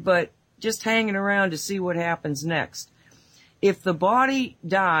connected, but just hanging around to see what happens next. If the body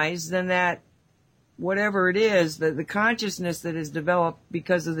dies, then that, whatever it is, the consciousness that is developed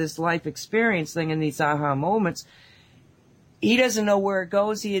because of this life experience thing and these aha moments, he doesn't know where it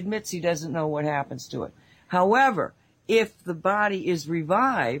goes. He admits he doesn't know what happens to it. However, if the body is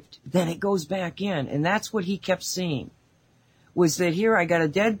revived, then it goes back in. And that's what he kept seeing, was that here I got a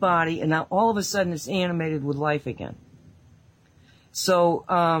dead body and now all of a sudden it's animated with life again. So,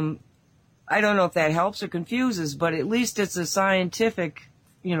 I don't know if that helps or confuses, but at least it's a scientific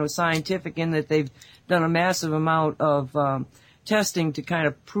in that they've done a massive amount of testing to kind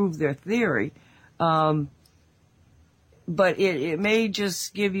of prove their theory. But it may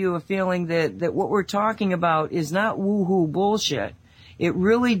just give you a feeling that what we're talking about is not woo-hoo bullshit. It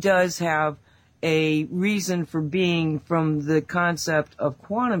really does have a reason for being from the concept of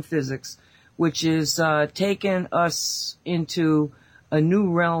quantum physics, which is taken us into a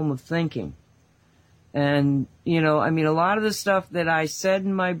new realm of thinking. And, a lot of the stuff that I said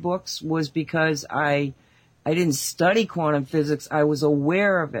in my books was because I didn't study quantum physics. I was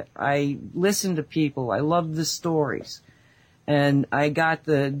aware of it. I listened to people. I loved the stories. And I got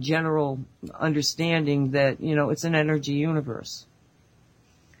the general understanding that, it's an energy universe.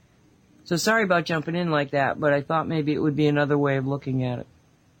 So sorry about jumping in like that, but I thought maybe it would be another way of looking at it.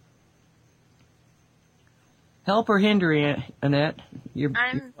 Help or hinder, Annette?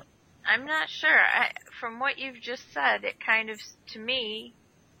 I'm not sure. From what you've just said, it kind of, to me,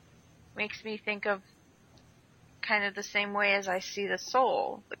 makes me think of kind of the same way as I see the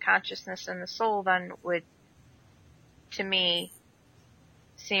soul. The consciousness and the soul then would, to me,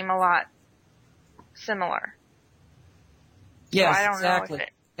 seem a lot similar. Yes, so I don't exactly. know if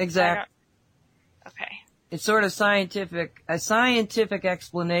Exactly. Okay. It's sort of a scientific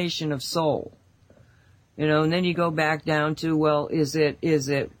explanation of soul. And then you go back down to, well, is it,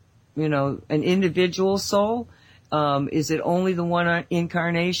 an individual soul? Is it only the one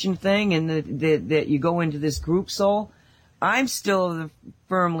incarnation thing and that you go into this group soul? I'm still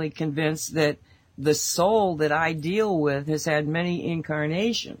firmly convinced that the soul that I deal with has had many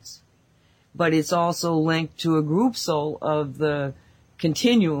incarnations, but it's also linked to a group soul of the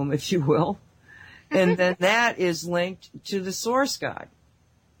continuum, if you will. And then that is linked to the source God.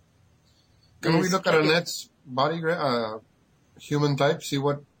 Can we look at Annette's body, human type, see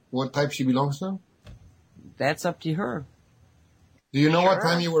what type she belongs to? That's up to her. Do you know what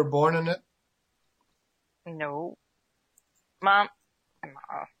time you were born, Annette? No. Mom,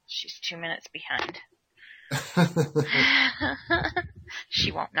 she's 2 minutes behind.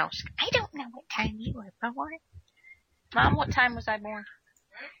 She won't know. I don't know what time you were born. Mom, what time was I born?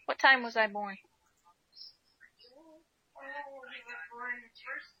 What time was I born? You were born the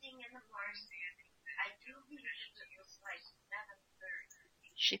first thing in the morning. I do believe it was like 7:30.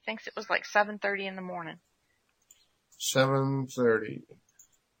 She thinks it was like 7:30 in the morning. 7:30.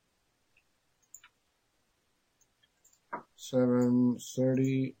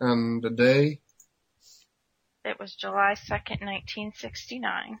 7:30, and the day? It was July 2nd,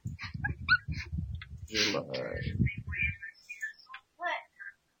 1969. July. What?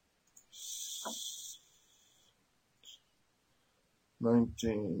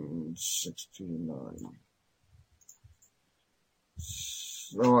 1969.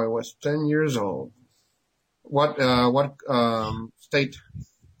 So I was 10 years old. What state?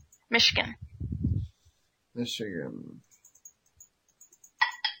 Michigan. Michigan.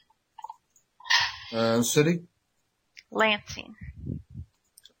 City? Lansing.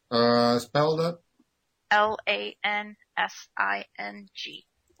 Spell that? Lansing.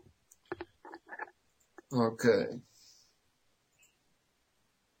 Okay.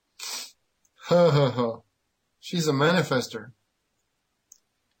 Ha. She's a manifester.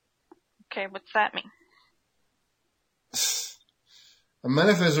 Okay, what's that mean? A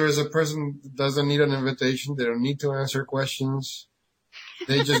manifestor is a person that doesn't need an invitation. They don't need to answer questions.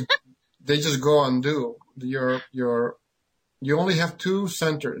 They just go and do. You only have two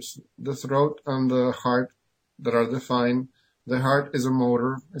centers, the throat and the heart, that are defined. The heart is a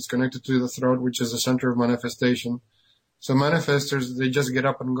motor. It's connected to the throat, which is the center of manifestation. So manifestors, they just get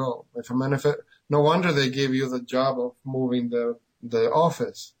up and go. No wonder they gave you the job of moving the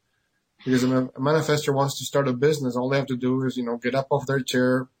office. Because a manifestor wants to start a business. All they have to do is, get up off their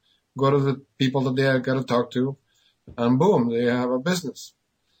chair, go to the people that they have got to talk to, and boom, they have a business.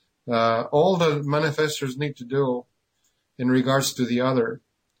 All the manifestors need to do in regards to the other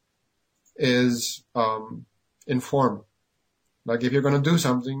is inform. Like if you're going to do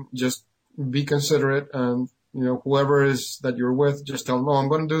something, just be considerate, and whoever is that you're with, just tell them, "Oh, I'm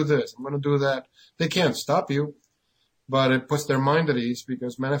going to do this, I'm going to do that." They can't stop you, but it puts their mind at ease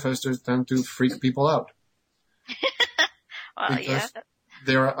because manifestors tend to freak people out. Well, because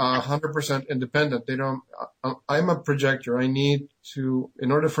they're 100% independent. They don't. I'm a projector. I need to,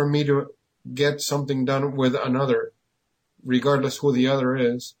 in order for me to get something done with another, regardless who the other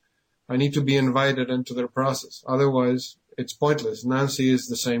is, I need to be invited into their process. Otherwise, it's pointless. Nancy is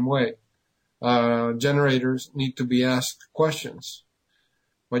the same way. Generators need to be asked questions.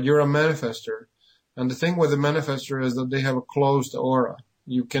 But you're a manifester. And the thing with a manifester is that they have a closed aura.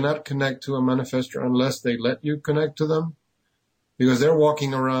 You cannot connect to a manifester unless they let you connect to them. Because they're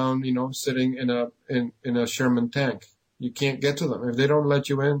walking around, sitting in a Sherman tank. You can't get to them. If they don't let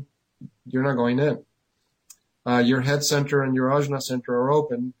you in, you're not going in. Your head center and your ajna center are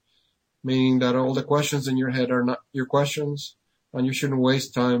open, meaning that all the questions in your head are not your questions, and you shouldn't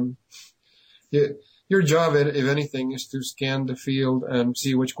waste time. Your job, if anything, is to scan the field and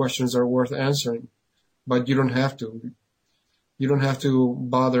see which questions are worth answering. But you don't have to. You don't have to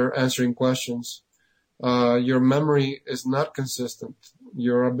bother answering questions. Your memory is not consistent.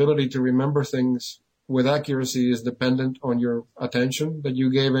 Your ability to remember things with accuracy is dependent on your attention that you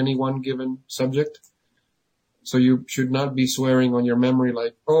gave any one given subject. So you should not be swearing on your memory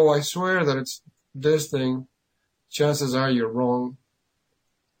like, "Oh, I swear that it's this thing." Chances are you're wrong.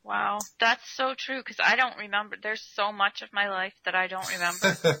 Wow, that's so true, because I don't remember. There's so much of my life that I don't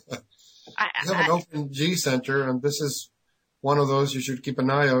remember. You have an open G center, and this is one of those you should keep an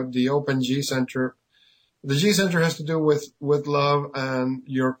eye out. The open G center. The G center has to do with love and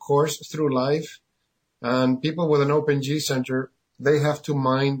your course through life. And people with an open G center, they have to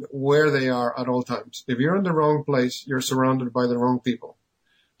mind where they are at all times. If you're in the wrong place, you're surrounded by the wrong people.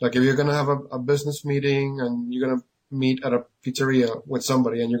 Like if you're going to have a business meeting and you're going to meet at a pizzeria with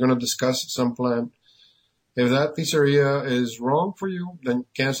somebody and you're going to discuss some plan, if that pizzeria is wrong for you, then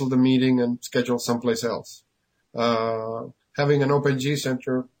cancel the meeting and schedule someplace else. Having an open G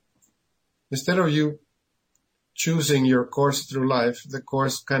center, instead of you choosing your course through life, the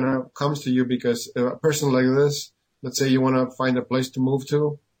course kind of comes to you because a person like this, let's say you want to find a place to move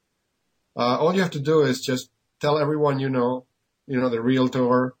to, all you have to do is just tell everyone the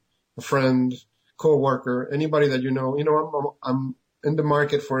realtor, a friend, co-worker, anybody that I'm in the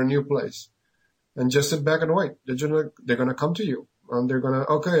market for a new place. And just sit back and wait. They're going to come to you. And they're going to,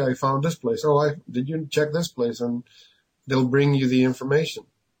 okay, I found this place. Oh, did you check this place? And they'll bring you the information.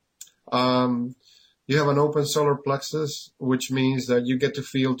 You have an open solar plexus, which means that you get to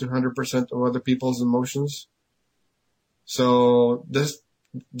feel 200% of other people's emotions. So this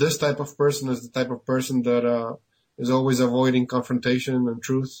type of person is the type of person that is always avoiding confrontation and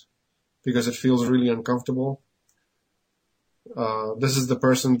truth because it feels really uncomfortable. This is the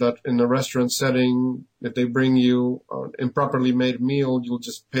person that in a restaurant setting, if they bring you an improperly made meal, you'll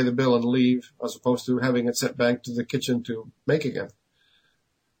just pay the bill and leave, as opposed to having it sent back to the kitchen to make again.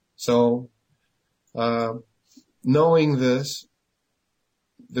 So, knowing this,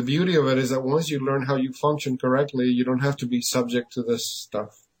 the beauty of it is that once you learn how you function correctly, you don't have to be subject to this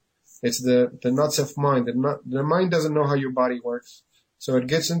stuff. It's the nuts of mind. The mind doesn't know how your body works. So it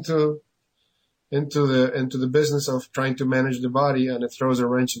gets into the business of trying to manage the body, and it throws a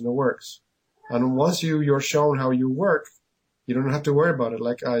wrench in the works. And once you're shown how you work, you don't have to worry about it.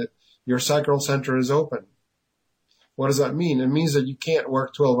 Like your sacral center is open. What does that mean? It means that you can't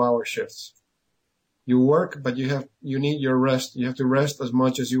work 12-hour shifts. You work, but you need your rest. You have to rest as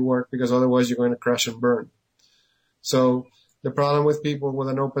much as you work, because otherwise you're going to crash and burn. So the problem with people with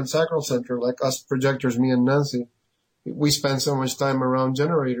an open sacral center, like us projectors, me and Nancy, we spend so much time around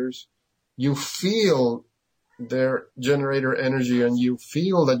generators. You feel their generator energy, and you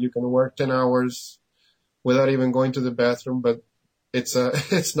feel that you can work 10 hours without even going to the bathroom, but it's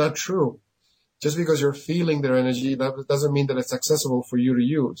not true. Just because you're feeling their energy, that doesn't mean that it's accessible for you to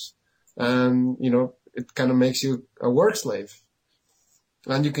use. And, it kind of makes you a work slave.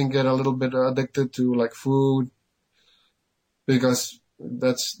 And you can get a little bit addicted to like food, because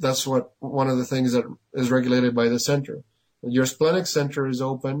that's what one of the things that is regulated by the center. Your splenic center is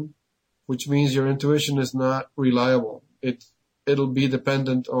open, which means your intuition is not reliable. It'll be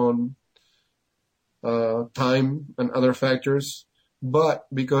dependent on time and other factors. But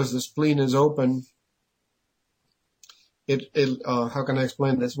because the spleen is open, how can I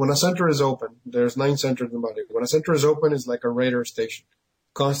explain this? When a center is open, there's 9 centers in the body. When a center is open, it's like a radar station,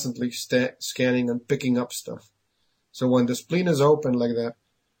 constantly scanning and picking up stuff. So when the spleen is open like that,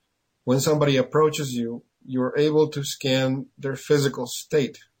 when somebody approaches you, you're able to scan their physical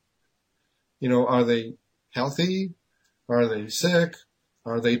state. Are they healthy? Are they sick?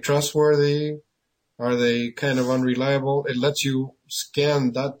 Are they trustworthy? Are they kind of unreliable? It lets you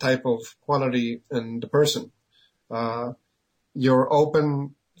scan that type of quality in the person. Your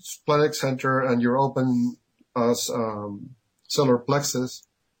open splenic center and your open solar plexus,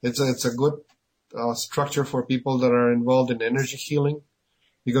 it's a good structure for people that are involved in energy healing,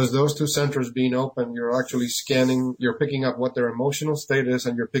 because those 2 centers being open, you're actually scanning, you're picking up what their emotional state is,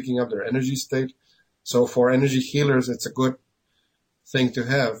 and you're picking up their energy state. So for energy healers, it's a good thing to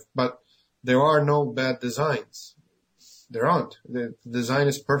have. But there are no bad designs. There aren't. The design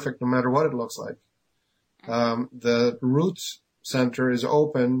is perfect no matter what it looks like. The roots center is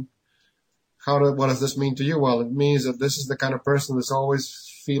open. What does this mean to you? Well, it means that this is the kind of person that's always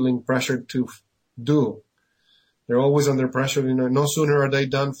feeling pressured to do. They're always under pressure. No sooner are they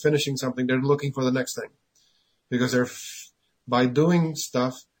done finishing something, they're looking for the next thing, because by doing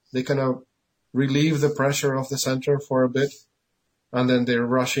stuff, they kind of relieve the pressure of the center for a bit, and then they're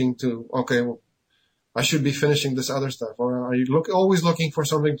rushing to, okay, well, I should be finishing this other stuff. Or are you always looking for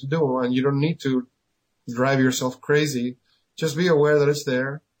something to do, and you don't need to drive yourself crazy. Just be aware that it's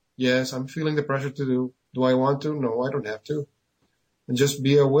there. Yes, I'm feeling the pressure to do. Do I want to? No, I don't have to. And just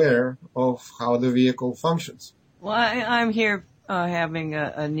be aware of how the vehicle functions. Well, I'm here having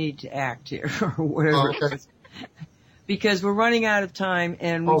a need to act here, or whatever. Oh, okay. Because we're running out of time,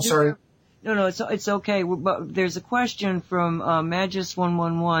 and sorry. No, it's okay. But there's a question from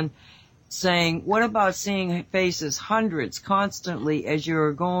Magis111 saying, "What about seeing faces, hundreds, constantly as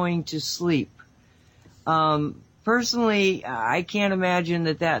you're going to sleep?" Personally, I can't imagine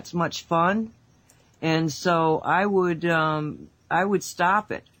that that's much fun, and so I would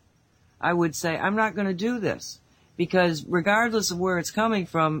stop it. I would say, I'm not going to do this, because regardless of where it's coming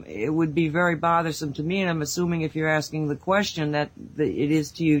from, it would be very bothersome to me, and I'm assuming if you're asking the question that it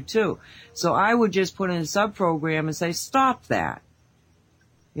is to you too. So I would just put in a sub-program and say, stop that.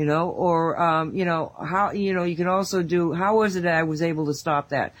 Or, how, you can also do, how was it that I was able to stop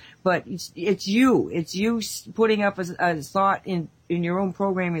that? But it's you putting up a thought in your own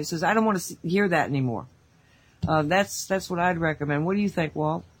programming that says, I don't want to hear that anymore. That's what I'd recommend. What do you think,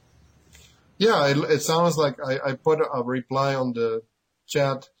 Walt? Yeah, it sounds like I put a reply on the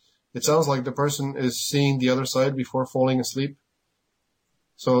chat. It sounds like the person is seeing the other side before falling asleep.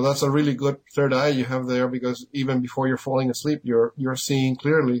 So that's a really good third eye you have there, because even before you're falling asleep, you're seeing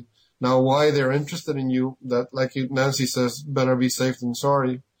clearly. Now, why they're interested in you, that, like Nancy says, better be safe than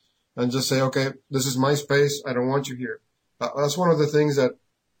sorry, and just say, okay, this is my space. I don't want you here. That's one of the things that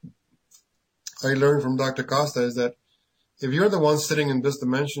I learned from Dr. Costa, is that if you're the one sitting in this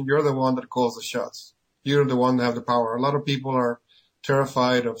dimension, you're the one that calls the shots. You're the one that have the power. A lot of people are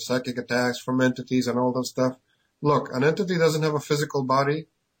terrified of psychic attacks from entities and all that stuff. Look, an entity doesn't have a physical body.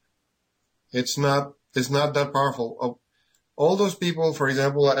 It's not that powerful. All those people, for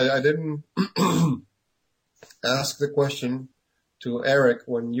example, I didn't ask the question to Eric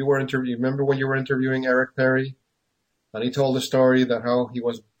when you were remember when you were interviewing Eric Perry? And he told the story that how he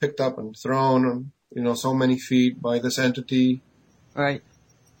was picked up and thrown on, so many feet by this entity. Right.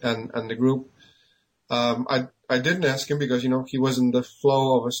 And the group. I didn't ask him because, he was in the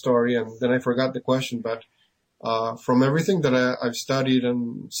flow of a story, and then I forgot the question, but from everything that I've studied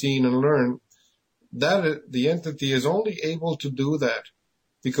and seen and learned, that the entity is only able to do that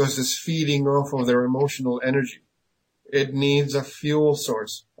because it's feeding off of their emotional energy. It needs a fuel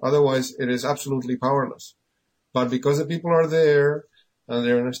source. Otherwise, it is absolutely powerless. But because the people are there and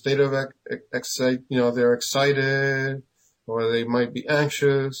they're in a state of they're excited, or they might be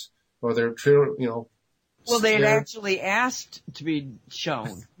anxious, or they're well, they had actually asked to be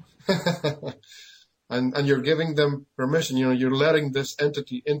shown. and you're giving them permission, you're letting this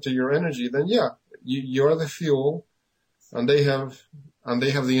entity into your energy, then you're the fuel, and they have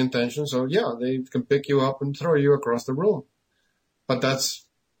the intention, so they can pick you up and throw you across the room. But that's,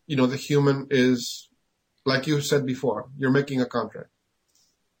 the human is, like you said before, you're making a contract.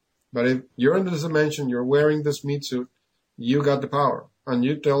 But if you're in this dimension, you're wearing this meat suit, you got the power, and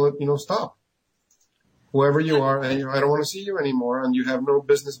you tell it, stop. Whoever you are, and I don't want to see you anymore, and you have no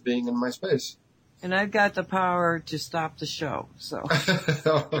business being in my space. And I've got the power to stop the show, so.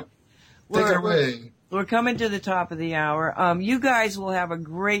 Take it away. We're coming to the top of the hour. You guys will have a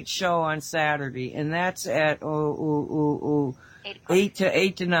great show on Saturday, and that's at 8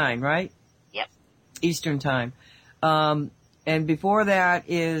 to 9, right? Yep. Eastern time. And before that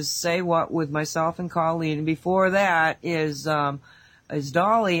is Say What with myself and Colleen, and before that is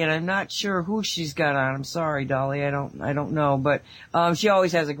Dolly, and I'm not sure who she's got on. I'm sorry, Dolly, I don't know, but she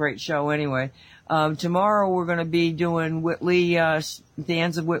always has a great show anyway. Tomorrow we're going to be doing Whitley, the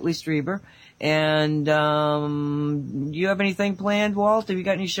ends of Whitley Strieber. And do you have anything planned, Walt? Have you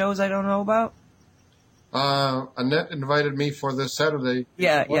got any shows I don't know about? Annette invited me for this Saturday.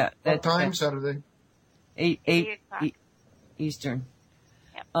 What time Saturday? 8 Eastern.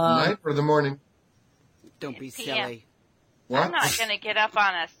 Yep. Night or the morning? Don't be silly. What? I'm not going to get up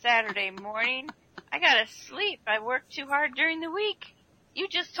on a Saturday morning. I got to sleep. I work too hard during the week. You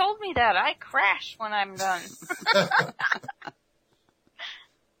just told me that. I crash when I'm done.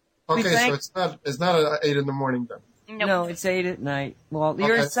 Okay, so it's not at 8 in the morning then. Nope. No, it's 8 at night. Well,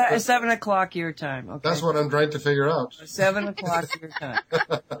 you're at 7 o'clock your time. Okay. That's what I'm trying to figure out. 7 o'clock your time.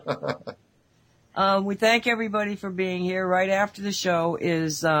 We thank everybody for being here. Right after the show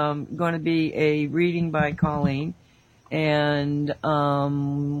is going to be a reading by Colleen. And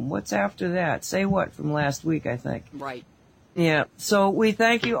what's after that? Say What from last week, I think. Right. Yeah. So we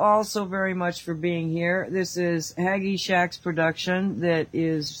thank you all so very much for being here. This is Haggy Shack's production that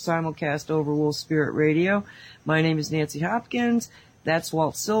is simulcast over Wolf Spirit Radio. My name is Nancy Hopkins. That's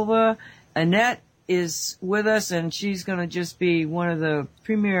Walt Silva. Annette is with us, and she's going to just be one of the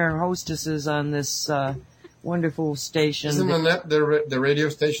premier hostesses on this wonderful station. Isn't Annette the radio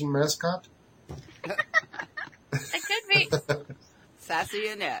station mascot? It could be. Sassy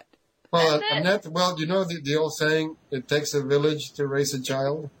Annette. Well, Annette, you know the old saying, it takes a village to raise a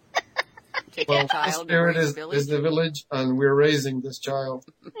child? Well, Spirit is the village, and we're raising this child.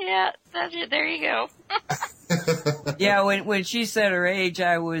 Yeah, that's it. There you go. Yeah, when she said her age,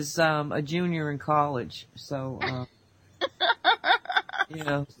 I was a junior in college. So,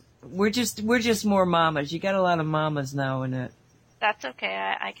 we're just more mamas. You got a lot of mamas now, Annette. That's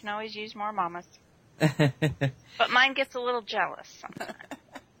okay. I can always use more mamas. But mine gets a little jealous sometimes.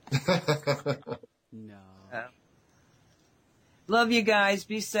 No. Love you guys.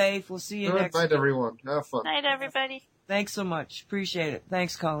 Be safe. We'll see you next week. Night, everyone. Have fun. Night, everybody. Thanks so much. Appreciate it.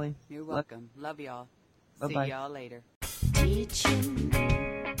 Thanks, Colleen. You're welcome. Love y'all. Bye-bye. See y'all later. Teaching,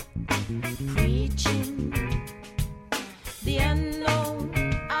 preaching, the unknown,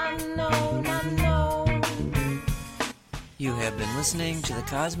 unknown, unknown. You have been listening to the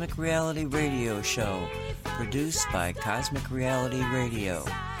Cosmic Reality Radio Show, produced by Cosmic Reality Radio.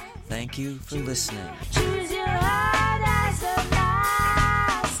 Thank you for listening. Choose your heart as a